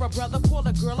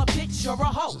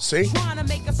 See?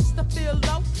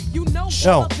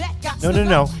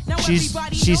 No.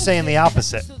 She's saying the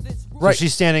opposite. Right. So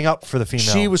she's standing up for the female.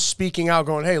 She was speaking out,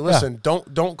 going, "Hey, listen,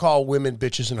 don't call women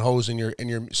bitches and hoes in your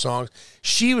songs."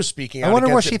 She was speaking out. I wonder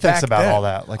what against she it thinks back about then. all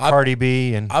that, like Cardi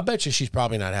B and. I bet you she's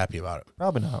probably not happy about it.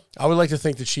 Probably not. I would like to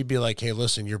think that she'd be like, "Hey,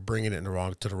 listen, you're bringing it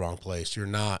to the wrong place. You're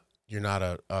not You're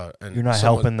not someone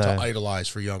helping to the idolize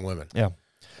for young women." Yeah.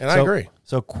 And I agree.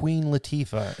 So Queen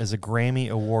Latifah is a Grammy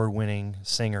Award-winning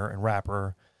singer and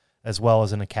rapper, as well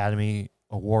as an Academy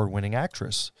Award-winning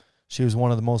actress. She was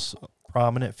one of the most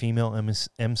prominent female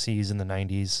MCs in the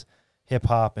 90s,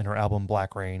 hip-hop, and her album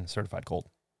Black Rain, certified gold.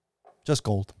 Just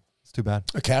gold. It's too bad.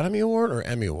 Academy Award or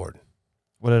Emmy Award?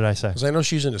 What did I say? Because I know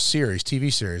she's in a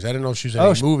TV series. I didn't know she was in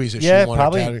any movies that yeah, she won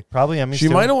Academy. probably Emmy. She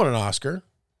might have won an Oscar.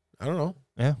 I don't know.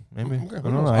 Yeah, maybe. Okay, I who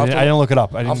don't knows? know. I'll I didn't look it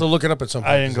up. I'll have to look it up at some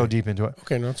point. I didn't go deep into it.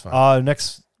 Okay, no, that's fine.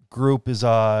 Next group is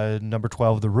number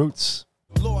 12, The Roots.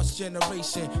 Lost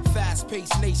generation,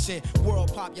 fast-paced nation,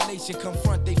 world population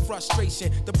confront their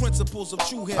frustration. The principles of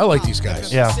true hip-hop. I like these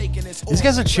guys. Yeah. These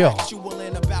guys are chill.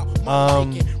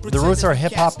 The Roots are a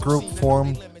hip-hop group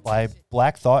formed by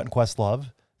Black Thought and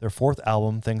Questlove. Their 4th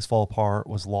album, Things Fall Apart,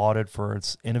 was lauded for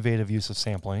its innovative use of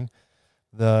sampling.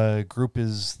 The group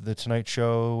is The Tonight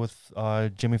Show with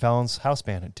Jimmy Fallon's house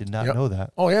band. I did not know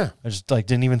that. Oh, yeah. I just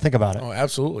didn't even think about it. Oh,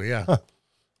 absolutely, yeah.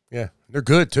 Yeah, they're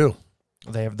good, too.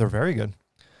 They're very good.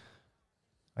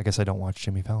 I guess I don't watch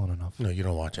Jimmy Fallon enough. No, you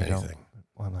don't watch anything.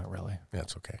 Well, not really.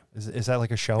 That's okay. Is that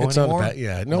like a show It's anymore? on the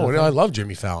yeah. No, I love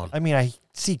Jimmy Fallon. I mean, I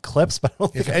see clips, but I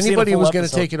don't think If I've seen a anybody full was going to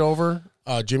episode. take it over,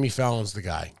 Jimmy Fallon's the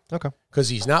guy. Okay. Because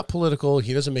he's not political.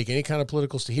 He doesn't make any kind of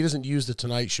political he doesn't use the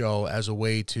Tonight Show as a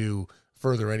way to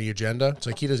further any agenda. It's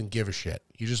like he doesn't give a shit.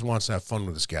 He just wants to have fun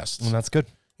with his guests. And that's good.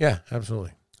 Yeah,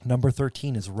 absolutely. Number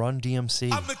 13 is Run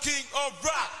DMC. I'm the king of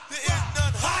rock. There is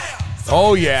none higher.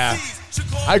 Oh, yeah.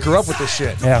 I grew up with this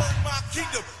shit. Yeah. My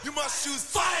kingdom, you must choose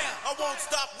fire. I won't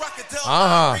stop rocking till Uh-huh.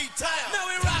 I retire. Now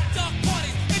we rock the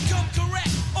party and come correct.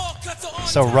 All cuts are on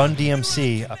So time. Run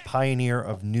DMC, a pioneer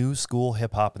of new school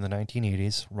hip hop in the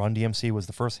 1980s. Run DMC was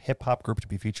the first hip hop group to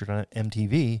be featured on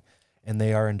MTV, and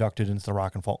they are inducted into the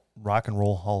Rock and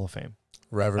Roll Hall of Fame.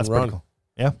 Reverend That's Run. pretty cool.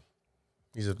 Yeah,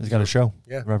 He's got a show.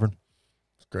 Yeah. Reverend.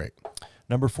 It's great.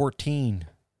 Number 14,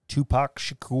 Tupac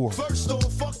Shakur. First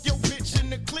off, fuck your bitch in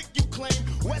the clique you claim.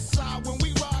 West side, when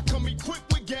we ride, come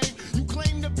equipped with game. You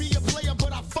claim to be a player,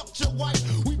 but I fucked your wife.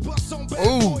 We bust on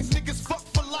bad boys, niggas fuck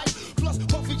for life. Plus,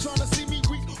 Puffy trying to see me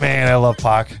weak. Man, I love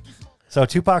Pac. So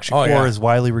Tupac Shakur yeah. is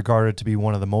widely regarded to be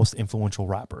one of the most influential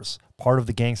rappers. Part of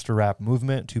the gangster rap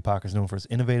movement, Tupac is known for his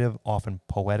innovative, often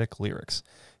poetic lyrics.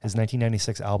 His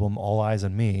 1996 album, All Eyes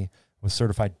on Me, was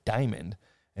certified diamond,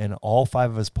 and all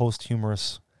 5 of his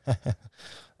posthumous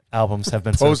albums have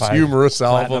been certified Posthumous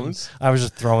platinum. albums. I was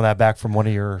just throwing that back from one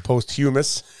of your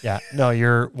Posthumous.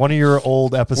 one of your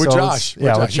old episodes. With Josh.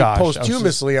 Yeah, with Josh.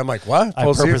 Posthumously. I'm like, what? I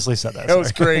purposely said that. That was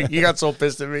sorry. great. He got so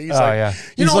pissed at me. He's Oh, like, yeah.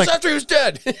 you He's know, like- it's after he was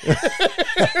dead.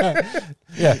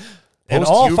 Yeah. And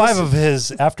all Posthumous? 5 of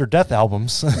his After Death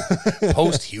albums.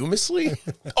 Posthumously?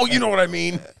 Oh, you know what I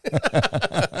mean.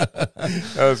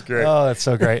 That was great. Oh, that's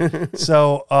so great.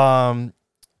 So,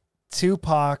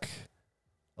 Tupac,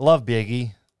 I love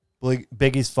Biggie.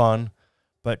 Biggie's fun,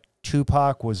 but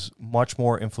Tupac was much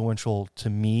more influential to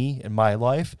me in my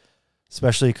life,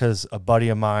 especially because a buddy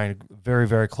of mine, very,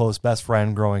 very close best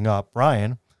friend growing up,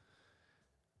 Ryan,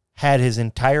 had his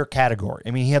entire category.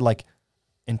 I mean, he had like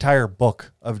entire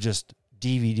book of just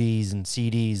DVDs and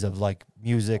CDs of like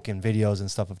music and videos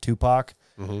and stuff of Tupac,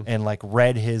 and like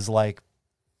read his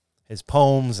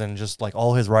poems and just like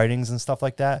all his writings and stuff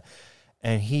like that.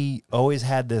 And he always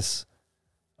had this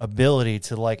ability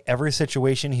to like every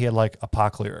situation he had like a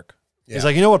Pac lyric. Yeah. He's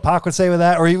like, you know what Pac would say with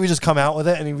that? Or he would just come out with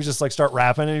it and he would just like start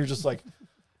rapping and you're just like,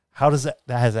 how does that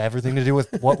has everything to do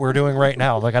with what we're doing right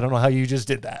now? Like, I don't know how you just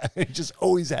did that. He just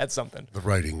always had something. The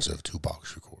writings of Tupac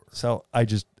Shakur. So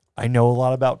I know a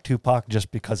lot about Tupac just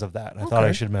because of that. I thought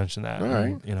I should mention that. All right.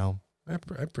 And, you know, I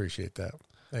appreciate that.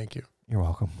 Thank you. you're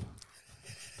welcome.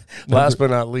 Last but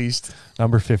not least,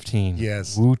 Number 15.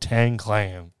 Yes. Wu-Tang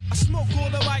Clan. I smoke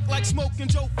on the mic like smoking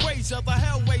Joe Frazier, the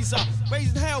Hellraiser,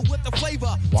 raising hell with the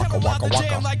flavor. Waka, Terrorize waka, the jam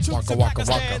waka. like troops Waka, in waka,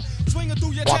 Pakistan. waka. Swinging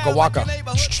through your Waka, town waka. like your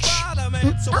neighborhood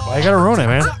Spider-Man. So Why you gotta ruin it,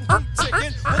 man? Don't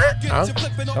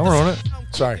Don't ruin it.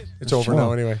 sorry, it's over Sure.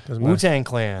 now anyway. Doesn't matter. Wu-Tang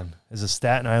Clan is a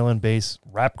Staten Island-based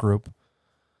rap group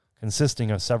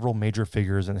consisting of several major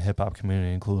figures in the hip-hop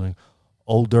community, including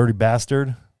Old Dirty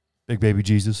Bastard, Big Baby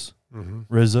Jesus,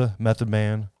 RZA, Method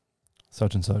Man,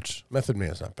 such and such. Method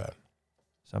Man's not bad.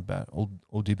 It's not bad. Old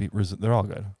DB, RZA, they're all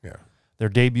good. Yeah. Their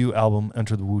debut album,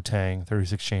 Enter the Wu-Tang,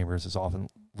 36 Chambers, is often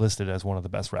listed as one of the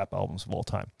best rap albums of all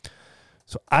time.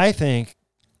 So I think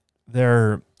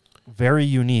they're very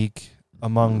unique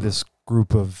among this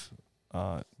group of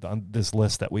this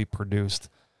list that we produced.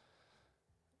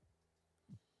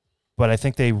 But I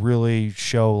think they really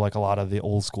show like a lot of the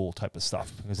old school type of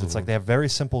stuff because it's like they have very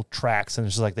simple tracks and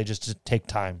it's just like they just take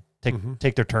time,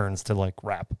 take their turns to like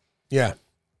rap. Yeah.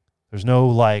 There's no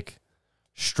like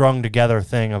strung together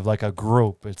thing of like a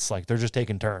group. It's like they're just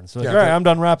taking turns. So like, Yeah, all right, they're- I'm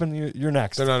done rapping. You're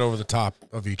next. They're not over the top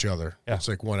of each other. Yeah. It's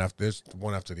like one after this,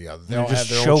 one after the other. They They're all have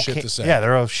their own shit to say. Yeah,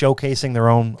 they're all showcasing their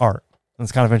own art.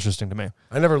 It's kind of interesting to me.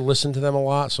 I never listened to them a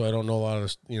lot, so I don't know a lot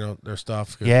of their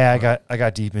stuff. Yeah, I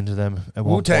got deep into them at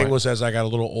one Wu-Tang point. was as I got a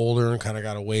little older and kind of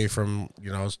got away from,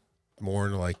 I was more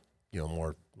into like,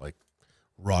 more like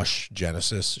Rush,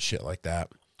 Genesis, shit like that.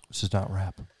 This is not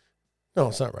rap. No,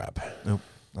 it's not rap. Nope,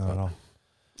 not at all.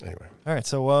 Anyway. All right,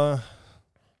 so what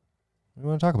do you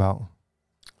want to talk about?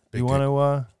 Do you want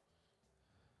to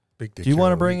Big Dick do you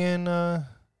want to Hero bring Week. in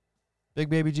Big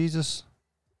Baby Jesus,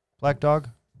 Black Dog?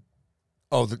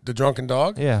 Oh, the drunken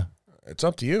dog? Yeah, It's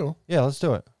up to you. yeah. Let's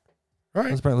do it. All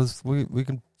right. We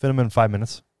can fit them in 5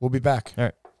 minutes. We'll be back. All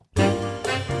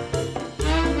right.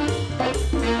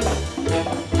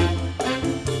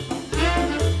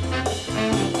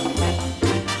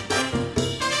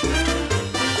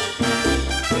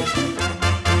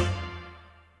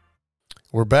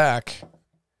 We're back.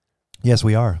 Yes,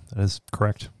 we are. That is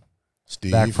correct.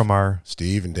 Steve. Back from our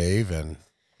Steve and Dave and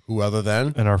Who other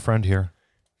than? And our friend here.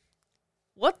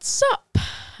 What's up?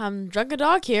 I'm Drunken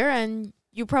Dog here, and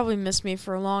you probably missed me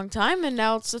for a long time, and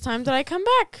now it's the time that I come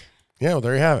back. Yeah, well,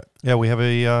 there you have it. Yeah, we have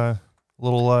a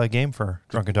little game for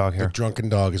Drunken Dog here. The Drunken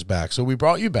Dog is back. So we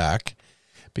brought you back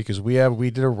because we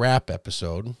did a rap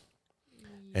episode,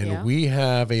 and we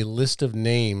have a list of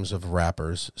names of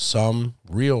rappers, some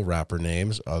real rapper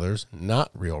names, others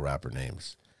not real rapper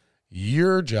names.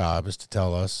 Your job is to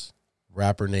tell us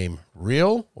rapper name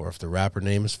real or if the rapper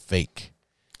name is fake.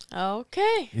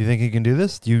 Okay. You think you can do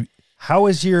this? How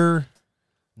is your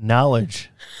knowledge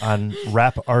on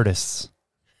rap artists?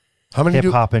 How many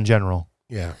hip hop in general?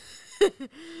 Yeah.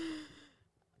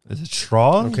 Is it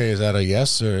strong? Okay, is that a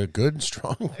yes or a good,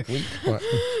 strong, weak? What?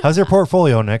 How's your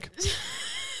portfolio, Nick?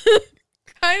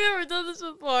 I never done this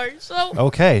before, so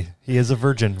Okay, he is a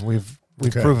virgin. We've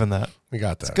Okay. proven that. We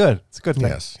got that. It's good. It's a good thing.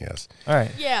 Yes. All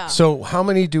right. yeah. So how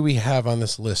many do we have on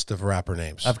this list of rapper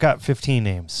names? I've got 15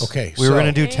 names. Okay, We were so- going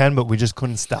to do 10, but we just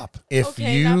couldn't stop. If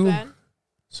okay, not you bad.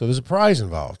 So there's a prize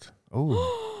involved.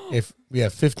 Oh. If we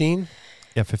have 15,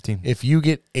 Yeah, 15. if you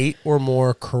get 8 or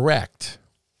more correct,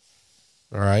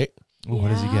 all right, Ooh, what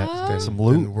does he get? Yeah. Some then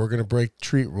loot. we're gonna break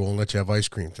treat rule and let you have ice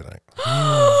cream tonight.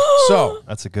 So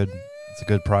That's a good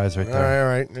prize right all there. right,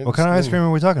 all right. What kind of ice cream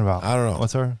are we talking about? I don't know.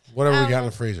 What's our? Whatever we got in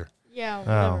the freezer. Yeah, Oh,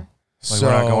 whatever. like So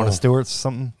we're not going to Stewart's or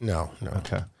something. No.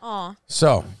 Okay. Aw.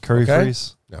 So Curry okay?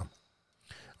 freeze.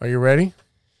 Are you ready?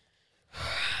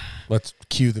 Let's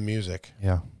cue the music.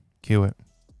 Yeah. Cue it.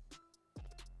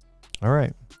 All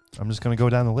right. I'm just going to go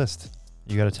down the list.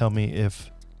 You got to tell me if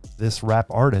this rap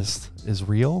artist is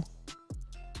real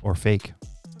or fake.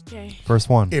 Okay. First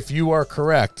one. If you are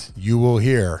correct, you will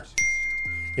hear.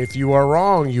 If you are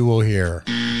wrong, you will hear.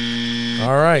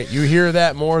 All right, you hear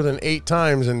that more than 8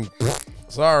 times, and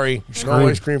sorry, no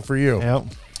screwed. ice cream for you. Yep.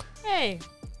 Hey.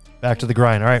 Back to the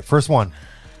grind. All right. First one.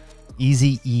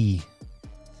 Easy E.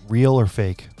 Real or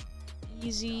fake?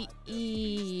 Easy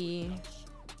E.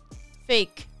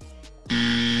 Fake.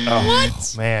 Oh,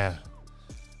 What? man.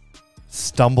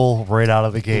 Stumble right out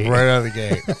of the gate. Right out of the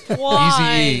gate.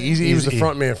 Why? Easy E was the Eazy-E.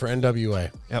 front man for NWA.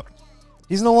 Yep.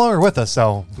 He's no longer with us,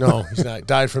 so. No, he's not.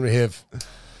 Died from the HIV.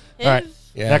 All right.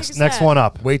 Yeah. Next one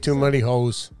up. Way too many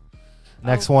hoes.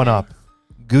 Next one up.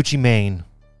 Gucci Mane.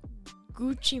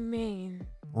 Gucci Mane.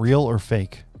 Real or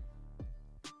fake?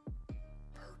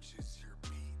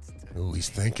 Ooh, he's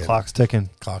thinking. Clock's ticking.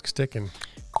 Clock's ticking.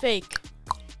 Fake.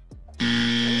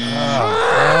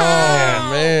 Oh,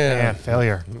 Man, man.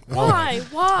 failure. Why?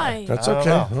 Why? That's I don't okay.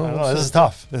 know. Oh, I don't know. This is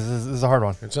tough. This is a hard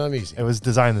one. it's not easy. It was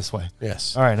designed this way.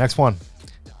 Yes. All right, next one.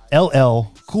 LL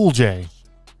Cool J.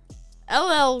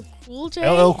 LL Cool J.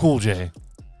 LL Cool J.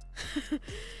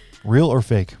 Real or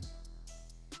fake?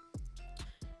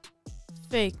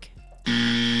 Fake.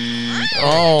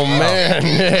 Oh, man,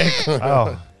 Nick.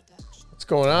 Oh, What's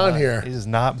going on here? he's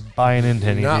not buying into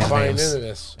any of Not these buying names. into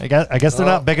this. I guess they're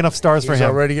not big enough stars for He's him.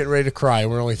 already getting ready to cry.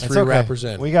 We're only It's 3 okay. rappers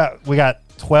in. We got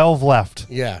 12 left.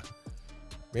 Yeah.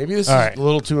 Maybe this All is right. a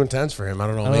little too intense for him. I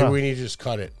don't know. I don't Maybe know. we need to just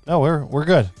cut it. No, we're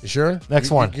good. You sure? Next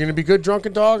You one. going to be good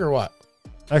drunken dog or what?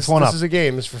 Next one This up. is a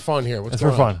game. This is for fun here. What's It's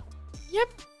going for on? fun. Yep.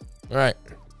 All right.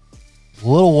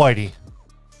 Little Whitey.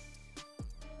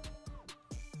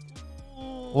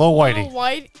 Lil Whitey.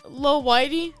 Lil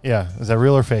Whitey. Yeah, is that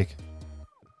real or fake?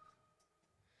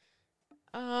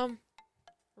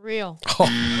 Real. Oh.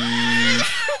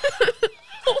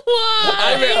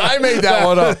 Why? I made that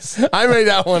one up. I made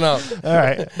that one up. All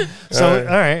right. So All right.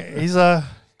 all right,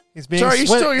 he's being Sorry,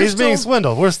 you're he's being still-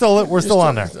 swindled. We're still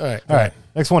on there. All right. All right.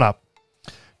 Next one up.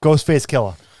 Ghostface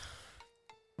Killer.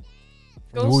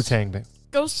 Ghost- Wu Tang.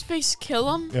 Ghostface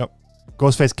kill him? Yep.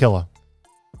 Ghostface Killer.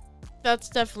 That's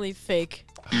definitely fake.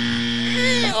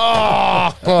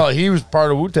 Oh, he was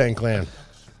part of Wu-Tang Clan.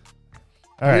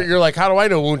 All right. You're like, how do I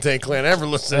know Wu-Tang Clan? I never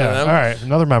listened to Yeah, them. all right.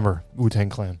 Another member. Wu Tang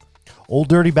Clan. Old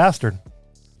Dirty Bastard.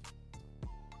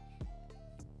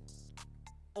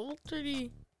 Old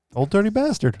dirty. Old Dirty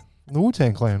Bastard. The Wu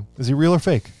Tang Clan. Is he real or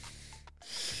fake?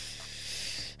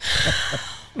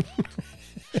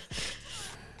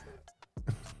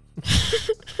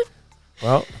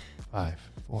 Well, 5,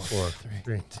 4,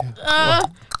 3, 2.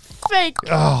 Fake.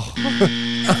 Oh,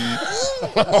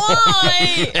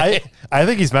 Why? I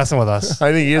think he's messing with us.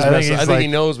 I think he is. I think messing. he's I think he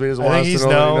like- knows, but he doesn't I want think us he's to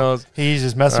know that he knows. He's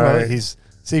just messing All with right. it. He's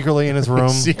secretly in his room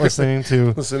Secretly. listening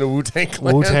to Listen to Wu-Tang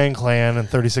Clan. Wu Tang Clan and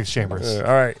 36 Chambers. All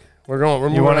right, we're going. We're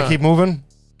You moving want to on. keep moving?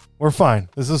 We're fine.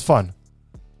 This is fun.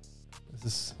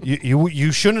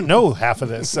 You shouldn't know half of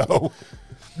this. So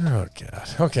Oh God.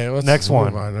 Okay. Let's Next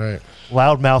move one. on. All right.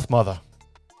 Loudmouth Mother.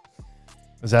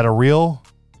 Is that a real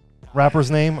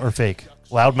rapper's name or fake?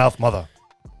 Loudmouth Mother.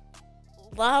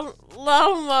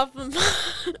 Loudmouth.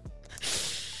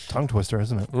 Tongue twister,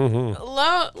 isn't it? Mm-hmm.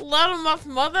 Loudmouth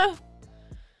mother.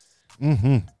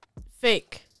 Mm-hmm.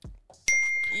 Fake.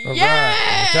 All Yes!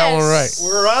 right. Get that one right.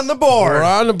 We're on the board. We're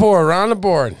on the board. We're on the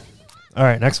board. All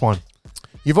right, next one.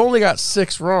 You've only got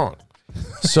 6 wrong.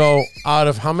 So out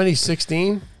of how many?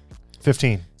 16?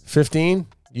 15. 15?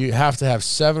 You have to have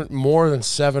more than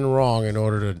 7 wrong in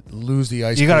order to lose the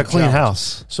ice. You got a cream clean challenge.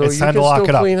 house. So it's you time can to lock still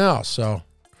it up. clean house. So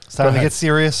It's time Go to ahead. get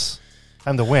serious.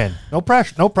 Time to win. No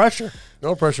pressure. No pressure.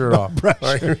 no pressure at all. All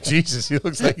right. Jesus, he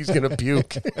looks like he's gonna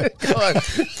puke. Go on.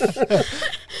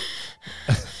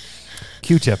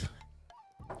 Q-tip.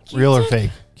 Real or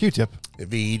fake? Q-tip. The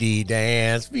VD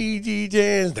dance, the VD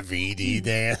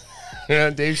dance.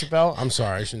 Dave Chappelle. I'm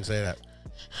sorry, I shouldn't say that.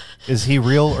 Is he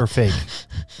real or fake?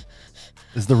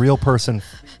 Is the real person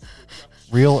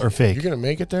real or fake? You're gonna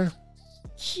make it there?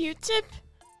 Q-tip.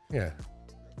 Yeah.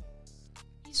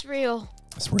 He's real.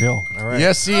 It's real. All right.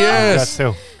 Yes, he That is.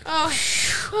 too. Oh.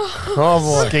 Oh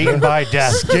boy. Skating by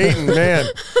death. Skating, man.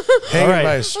 Hanging All right.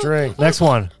 by a string. Next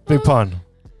one. Big pun.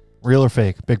 Real or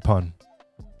fake? Big pun.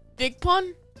 Big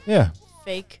pun. Yeah.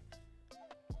 Fake.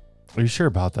 Are you sure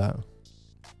about that?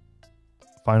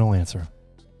 Final answer.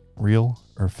 Real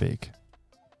or fake?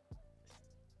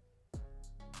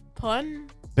 Pun.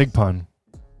 Big pun.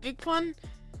 Big pun.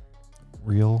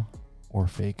 Real or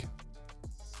fake?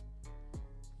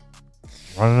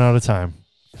 Running out of time.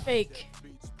 Fake.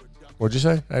 What'd you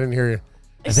say? I didn't hear you.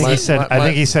 I think My- he said. my- I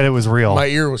think he said it was real. My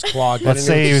ear was clogged. I Let's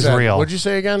didn't hear say what he you was said. real. What'd you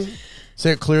say again?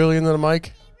 Say it clearly into the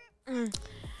mic.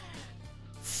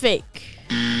 Fake.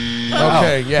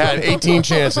 Okay, you had 18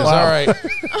 chances. All right.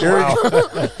 Here we go.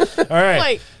 All right.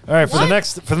 Wait. All right. For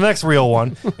the next real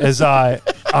one is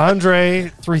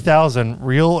Andre 3000.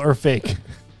 Real or fake?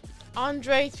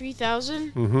 Andre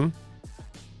 3000. Mm-hmm.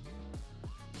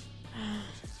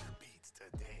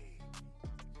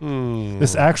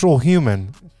 This actual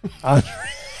human,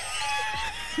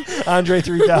 Andre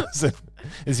 3000.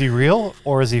 Is he real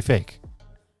or is he fake?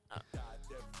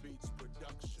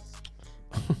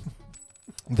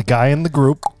 The guy in the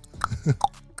group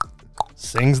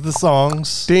sings the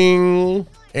songs. Ding.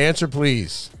 Answer,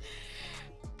 please.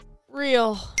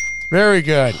 Real. Very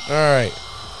good. All right.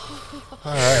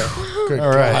 All right. Good All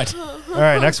right. God. All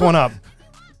right, next one up.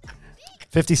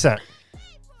 50 Cent.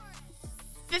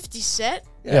 50 Cent.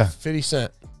 Yeah. 50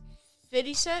 Cent.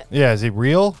 50 Cent. Yeah, is he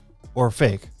real or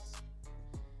fake?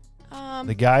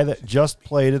 The guy that just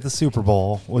played at the Super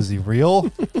Bowl, was he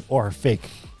real or fake?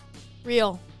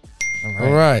 Real.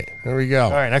 All right. There we go.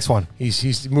 All right, next one.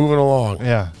 He's moving along.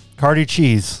 Yeah. Cardi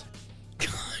Cheese.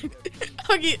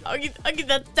 Okay,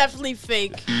 that's definitely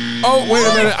fake. Oh, wait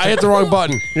a minute. I hit the wrong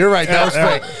button. You're right. That was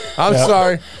fake. I'm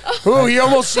sorry. Ooh, he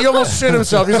almost shit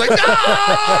himself. He's like,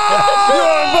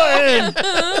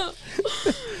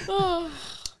 no!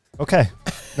 Okay.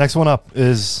 Next one up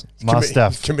is Mos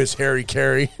Def. Miss Harry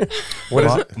Carey. What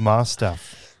is it? Mos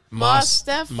Def. Mos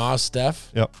Def. Mos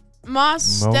Def. Yep.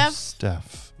 Mos Def. Mos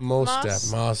Def. Mos Mos-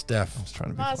 Def. Mos Def. I was trying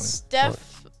to be Mos funny.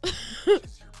 Def.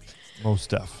 Most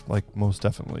Def. Like most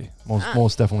definitely.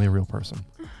 Most definitely a real person.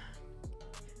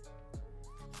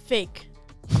 Fake.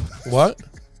 What?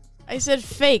 I said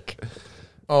fake.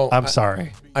 Oh, I'm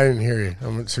sorry. I didn't hear you.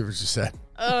 I'm not sure what you said.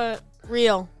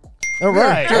 Real. All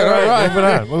right. Good, all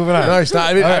right. Moving on. Nice.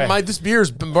 I mean, All right. this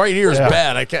beer's right here is Yeah.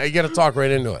 bad. I got to talk right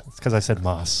into it. It's because I said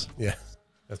Moss. Yeah.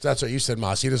 That's what you said,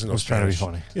 Moss. He doesn't know was trying to be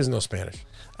Spanish. funny. He doesn't know Spanish.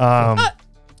 Bad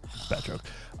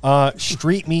joke.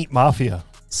 Street Meat Mafia.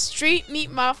 Street Meat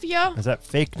Mafia. Is that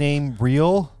fake name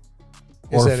real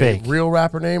Is or that fake? a real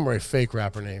rapper name or a fake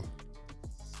rapper name?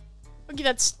 Okay,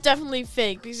 that's definitely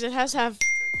fake because it has to have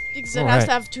All has right.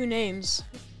 to have 2 names.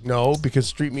 No, because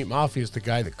Street Meat Mafia is the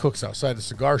guy that cooks outside the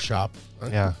cigar shop.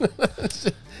 Yeah.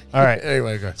 All right.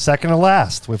 Anyway, go. Second to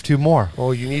last. We have 2 more.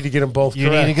 Oh, you need to get them both You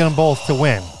correct. need to get them both to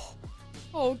win.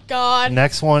 Oh God.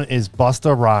 Next one is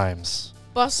Busta Rhymes.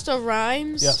 Busta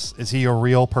Rhymes. Yes. Is he a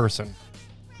real person?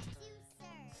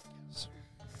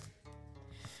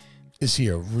 Is he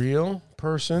a real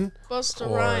person Busta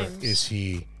or Rhymes. is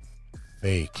he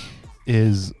fake?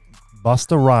 Is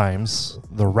Busta Rhymes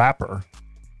the rapper?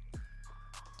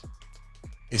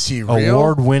 Is he real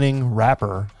Award-winning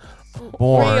rapper,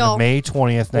 born Real. May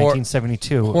 20th,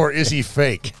 1972. or is he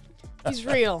fake? He's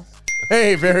real.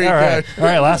 Hey, very All right. good. All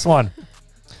right, last one.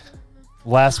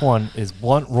 Last one is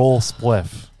Blunt Roll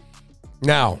Spliff.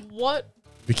 Now, What?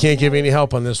 we can't give you any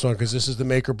help on this one because this is the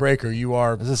make or breaker. You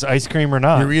are Is this ice cream or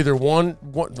not? you're either one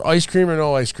ice cream or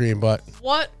no ice cream, but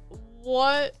What?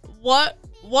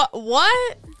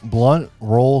 Blunt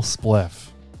Roll Spliff.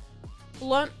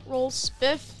 Blunt roll spiff.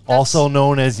 That's- Also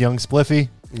known as Young Spliffy.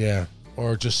 yeah.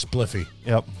 or just spliffy.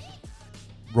 Yep.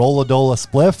 Rolladola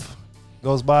Spliff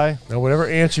goes by. Now, whatever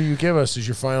answer you give us is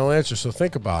your final answer, so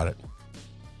think about it.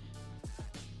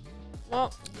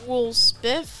 Well, we'll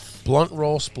spiff. Blunt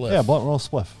roll spliff. Yeah, Blunt Roll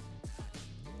Spliff.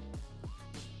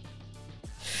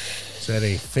 Is that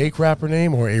a fake rapper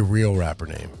name or a real rapper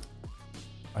name?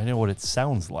 I know what it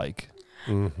sounds like.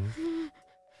 Mm-hmm.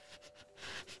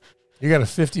 You got a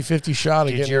 50-50 shot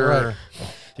of getting it right.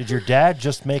 Did your dad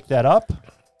just make that up?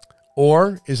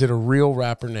 Or is it a real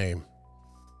rapper name?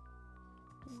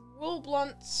 Will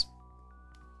Blunts.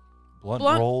 Blunt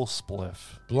Blunt- Roll Spliff.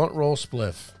 Blunt roll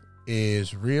spliff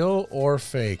is real or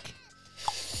fake?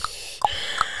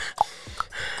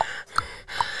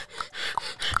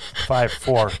 Five,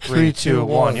 four, three, two,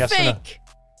 one. Yes or no? Fake.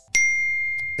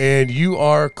 And you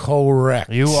are correct.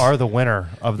 You are the winner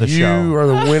of the show. You are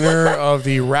the winner of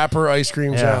the Rapper Ice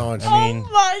Cream Challenge. I mean,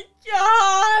 Oh my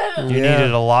God. you Yeah.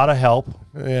 needed a lot of help,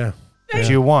 Yeah. but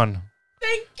you won.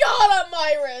 Thank God I'm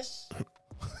Irish.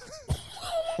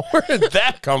 Where did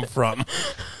that come from?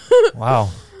 Wow.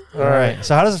 All right.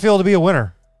 So how does it feel to be a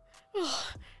winner?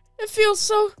 It feels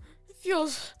so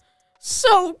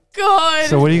good.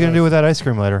 So what are you going to do with that ice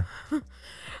cream later?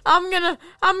 I'm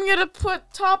gonna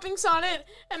put toppings on it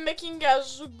and make it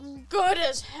as good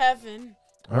as heaven.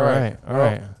 All right. All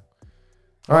right.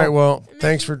 All right. Well,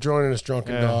 thanks for joining us,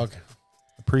 Drunken Yeah. Dog.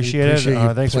 Appreciate appreciate it.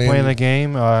 you Thanks for playing playing the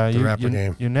game. You, rapper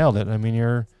game. You nailed it. I mean,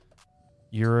 you're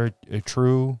a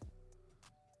true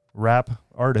rap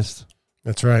artist,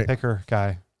 That's right. picker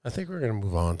guy. I think we're going to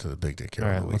move on to the Big Dick Hero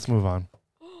All of right, the week. let's move on.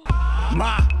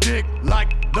 My dick like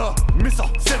the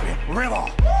Mississippi River.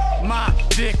 My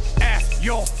dick ask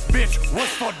your bitch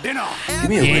what's for dinner. Give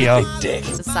me a really Yeah. big dick.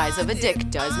 The size of a dick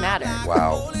does matter.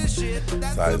 Wow.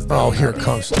 Size Oh, here it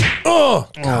comes. Oh,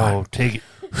 God. Oh, take it.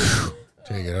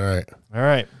 Take it. All right. All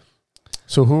right.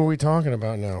 So who are we talking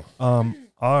about now?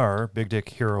 Our Big Dick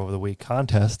Hero of the Week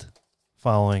contest,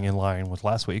 following in line with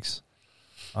last week's,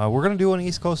 we're going to do an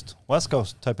East Coast, West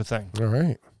Coast type of thing. All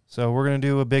right. So we're going to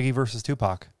do a Biggie versus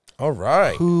Tupac. All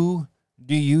right. Who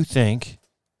do you think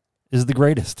is the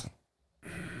greatest?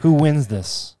 Who wins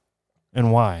this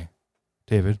and why,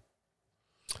 David?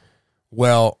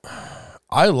 Well,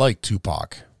 I like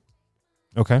Tupac.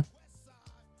 Okay.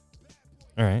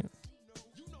 All right.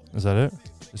 Is that it?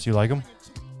 Just you like him?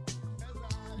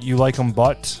 You like him,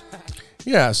 but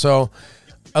Yeah, so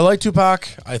I like Tupac.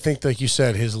 I think, like you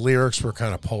said, his lyrics were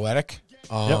kind of poetic,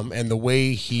 and the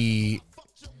way he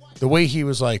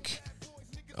was like,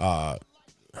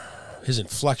 his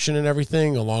inflection and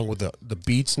everything, along with the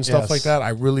beats and stuff Yes. like that. I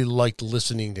really liked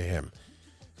listening to him.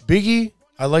 Biggie,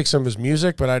 I like some of his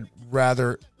music, but I'd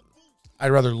rather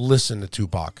listen to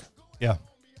Tupac. yeah,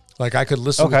 Like I could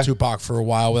listen Okay. to Tupac for a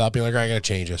while without being like, I gotta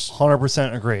change this.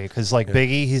 100% agree. Because like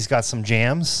Biggie, he's got some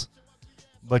jams,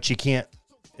 but you can't.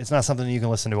 It's not something you can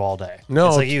listen to all day. No.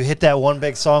 It's like you hit that one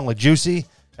big song like Juicy,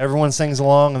 everyone sings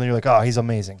along, and then you're like, oh, he's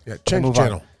amazing. Yeah, And change move the on.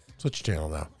 channel. Switch channel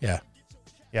now. Yeah,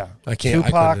 Yeah, I can't. I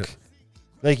Tupac, couldn't-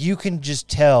 like you can just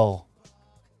tell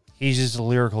he's just a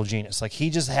lyrical genius. Like he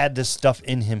just had this stuff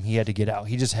in him he had to get out.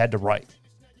 He just had to write.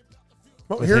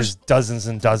 Well, With here's his dozens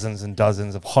and dozens and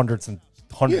dozens of hundreds and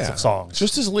hundreds of songs.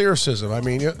 Just his lyricism. I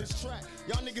mean, Y'all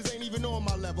niggas ain't even on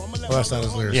my level. I'm a well, that's not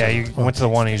his lyricism. Yeah, you went to the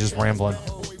one and he's just rambling.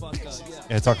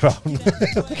 Yeah, talk about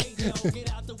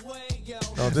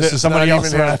Oh, this is somebody not else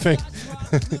even him. laughing.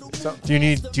 Do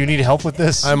you need help with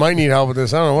this? I might need help with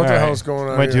this. I don't know what the All right. hell's going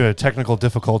on. Might here. do a technical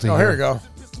difficulty. Oh, here we go.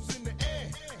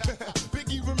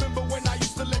 Biggie, remember when I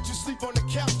used to let you sleep on the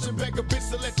couch and beg a bitch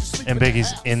to let you sleep And in the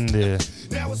Biggie's house? in the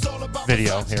Now it's all about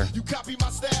video the here. You copy my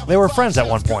style. They were friends at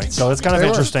one point, so it's kind of They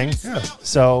were. interesting. Yeah.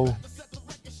 So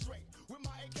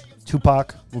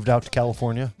Tupac moved out to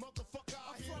California,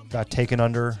 got taken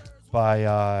under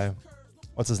by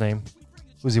what's his name?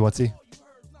 What's he?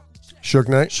 Suge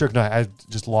Knight. Suge Knight. I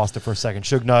just lost it for a second.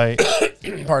 Suge Knight.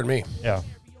 Pardon me. Yeah.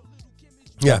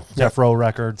 Yeah. Death Row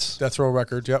Records. Death Row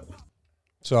Records. Yep.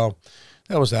 So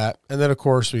that was that. And then, of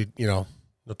course,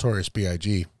 Notorious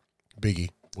B.I.G. Biggie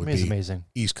would He's be amazing.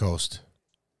 East Coast.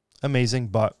 Amazing,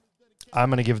 but I'm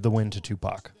going to give the win to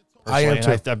Tupac. I am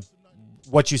personally. too. And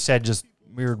what you said just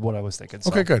mirrored what I was thinking.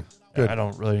 So Okay, good. Good. I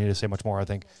don't really need to say much more. I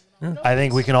think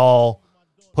we can all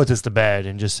put this to bed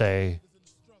and just say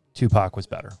Tupac was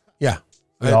better. Yeah.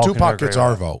 We all can Tupac agree gets with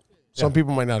our that. vote. Some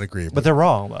people might not agree. But they're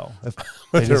wrong, though. If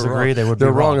they they're disagree, wrong. they would be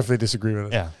They're wrong. wrong if they disagree with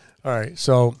it. Yeah. All right.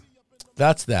 So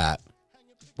that's that.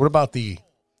 What about the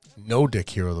No Dick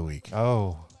Hero of the Week?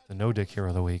 Oh, the No Dick Hero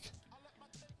of the Week.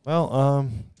 Well,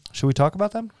 should we talk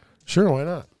about them? Sure, why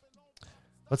not?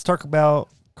 Let's talk about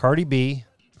Cardi B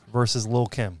versus Lil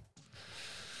Kim.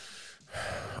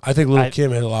 I think Lil'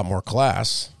 Kim had a lot more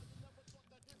class.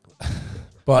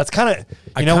 But that's kind of,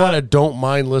 I kind of don't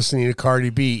mind listening to Cardi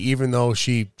B, even though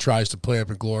she tries to play up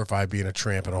and glorify being a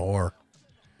tramp and a whore.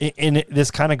 And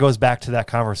this kind of goes back to that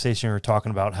conversation we were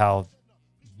talking about, how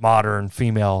modern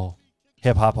female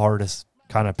hip hop artists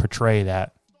kind of portray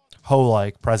that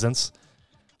hoe-like presence.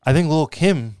 I think Lil'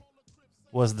 Kim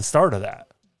was the start of that.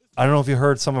 I don't know if you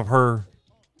heard some of her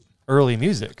early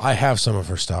music. I have some of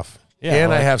her stuff. Yeah, and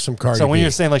like, I have some Cardi B. So when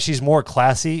you're saying like she's more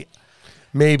classy,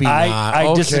 maybe not.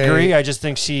 I disagree. I just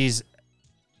think she's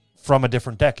from a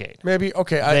different decade. Maybe,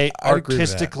 okay. They I agree with that.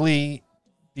 artistically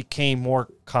became more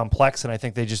complex, and I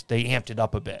think they amped it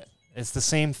up a bit. It's the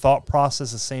same thought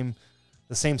process,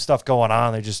 the same stuff going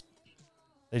on. They just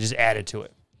added to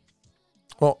it.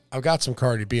 Well, I've got some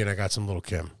Cardi B and I got some Lil'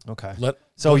 Kim. Okay.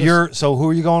 So who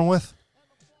are you going with?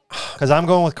 Because I'm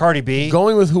going with Cardi B.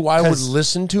 Going with who I would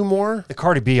listen to more? The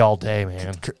Cardi B all day,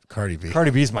 man. Cardi B.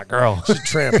 Cardi B's my girl. She's a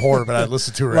tramp whore, but I'd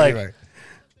listen to her anyway.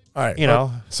 All right. You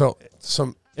know. So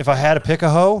if I had to pick a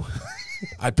hoe,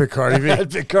 I'd pick Cardi B.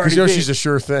 I'd pick Cardi B. Because she's a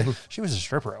sure thing. She was a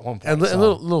stripper at one point. And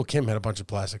Lil' Kim had a bunch of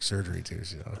plastic surgery too.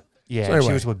 So. Yeah, so anyway,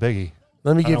 she was with Biggie.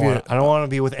 Let me give you. I don't want to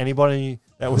be with anybody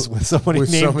that was with somebody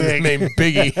named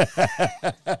Biggie.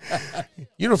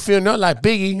 You don't feel nothing like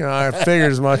Biggie. I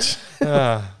figured as much.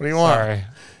 What do you want? Sorry.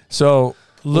 So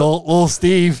Lil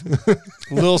Steve.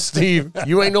 Lil Steve.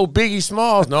 You ain't no Biggie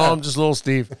Smalls. No, I'm just Lil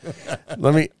Steve.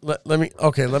 Let me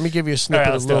give you a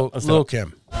snippet of Lil'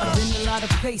 Kim. I've been a lot of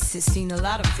places, seen a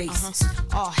lot of faces.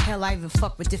 Oh, hell, I even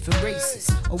fuck with different races.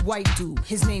 A white dude,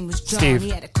 his name was John. Steve. He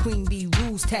had a Queen Bee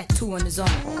Rules tattoo on his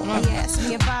arm. He asked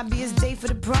me if I'd be his day for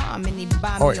the prom, and he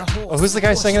buy me a horse. Oh, who's the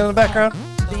guy singing in the background?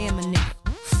 Damn a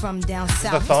nigga from down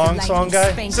south. The thong song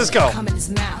guy? Cisco. Come in his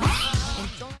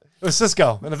mouth. It was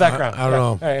Cisco in the background. I don't know.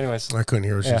 All right, anyways. I couldn't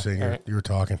hear what you were saying. Right. You were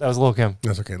talking. That was Lil' Kim.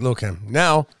 That's okay. Lil' Kim.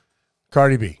 Now,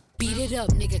 Cardi B. Beat it up,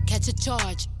 nigga, catch a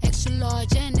charge. Extra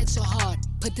large and extra hard.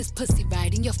 Put this pussy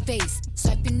right in your face.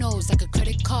 Swipe your nose like a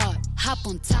credit card. Hop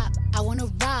on top, I wanna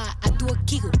ride. I do a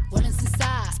giggle, what is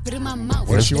inside? Spit in my mouth.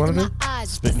 What does she want to do?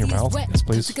 Spit in your mouth? Yes,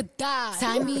 please.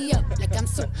 Tie me up like I'm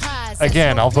surprised.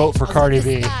 Again, I'll vote for Cardi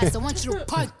B. I want you to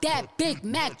park that Big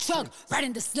Mac truck right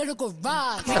in this little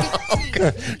garage.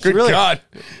 Good God.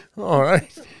 All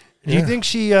right. Do you think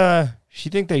she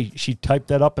typed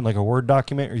that up in like a Word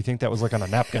document, or you think that was like on a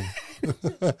napkin?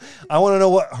 I want to know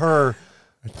what her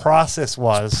process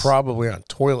was. It's probably on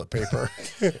toilet paper.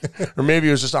 Or maybe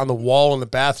it was just on the wall in the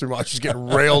bathroom while she's getting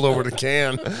railed over the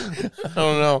can. I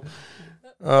don't know.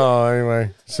 Oh,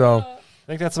 anyway. So I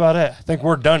think that's about it. I think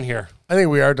we're done here. I think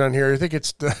we are done here. I think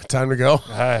it's time to go.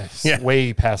 It's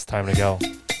way past time to go.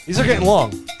 These are getting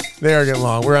long. They are getting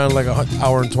long. We're on like an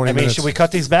hour and 20 minutes. Should we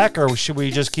cut these back, or should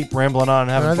we just keep rambling on and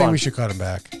having fun? I think we should cut them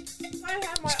back.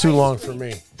 It's too long for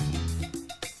me.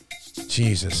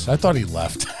 Jesus. I thought he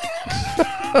left.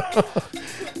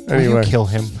 Anyway. Kill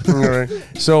him. All right.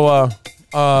 So,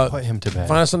 put him to bed.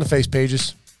 Find us on the face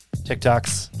pages.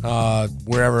 TikToks.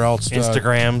 Wherever else.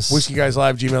 Instagrams.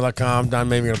 WhiskeyGuysLive@gmail.com. Don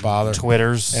Maybe Gonna Bother.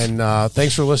 Twitters. And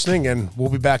thanks for listening, and we'll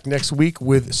be back next week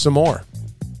with some more.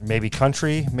 Maybe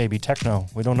country, maybe techno.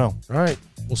 We don't know. All right.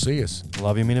 We'll see you.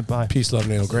 Love you, mean it, bye. Peace, love,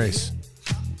 nail, grace.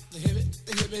 The hip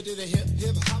to the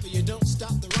hip hop, you don't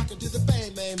stop the rockin' to the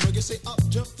bang bang boogie. Say up,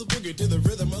 jump the boogie to the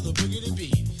rhythm of the boogie to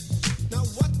beat.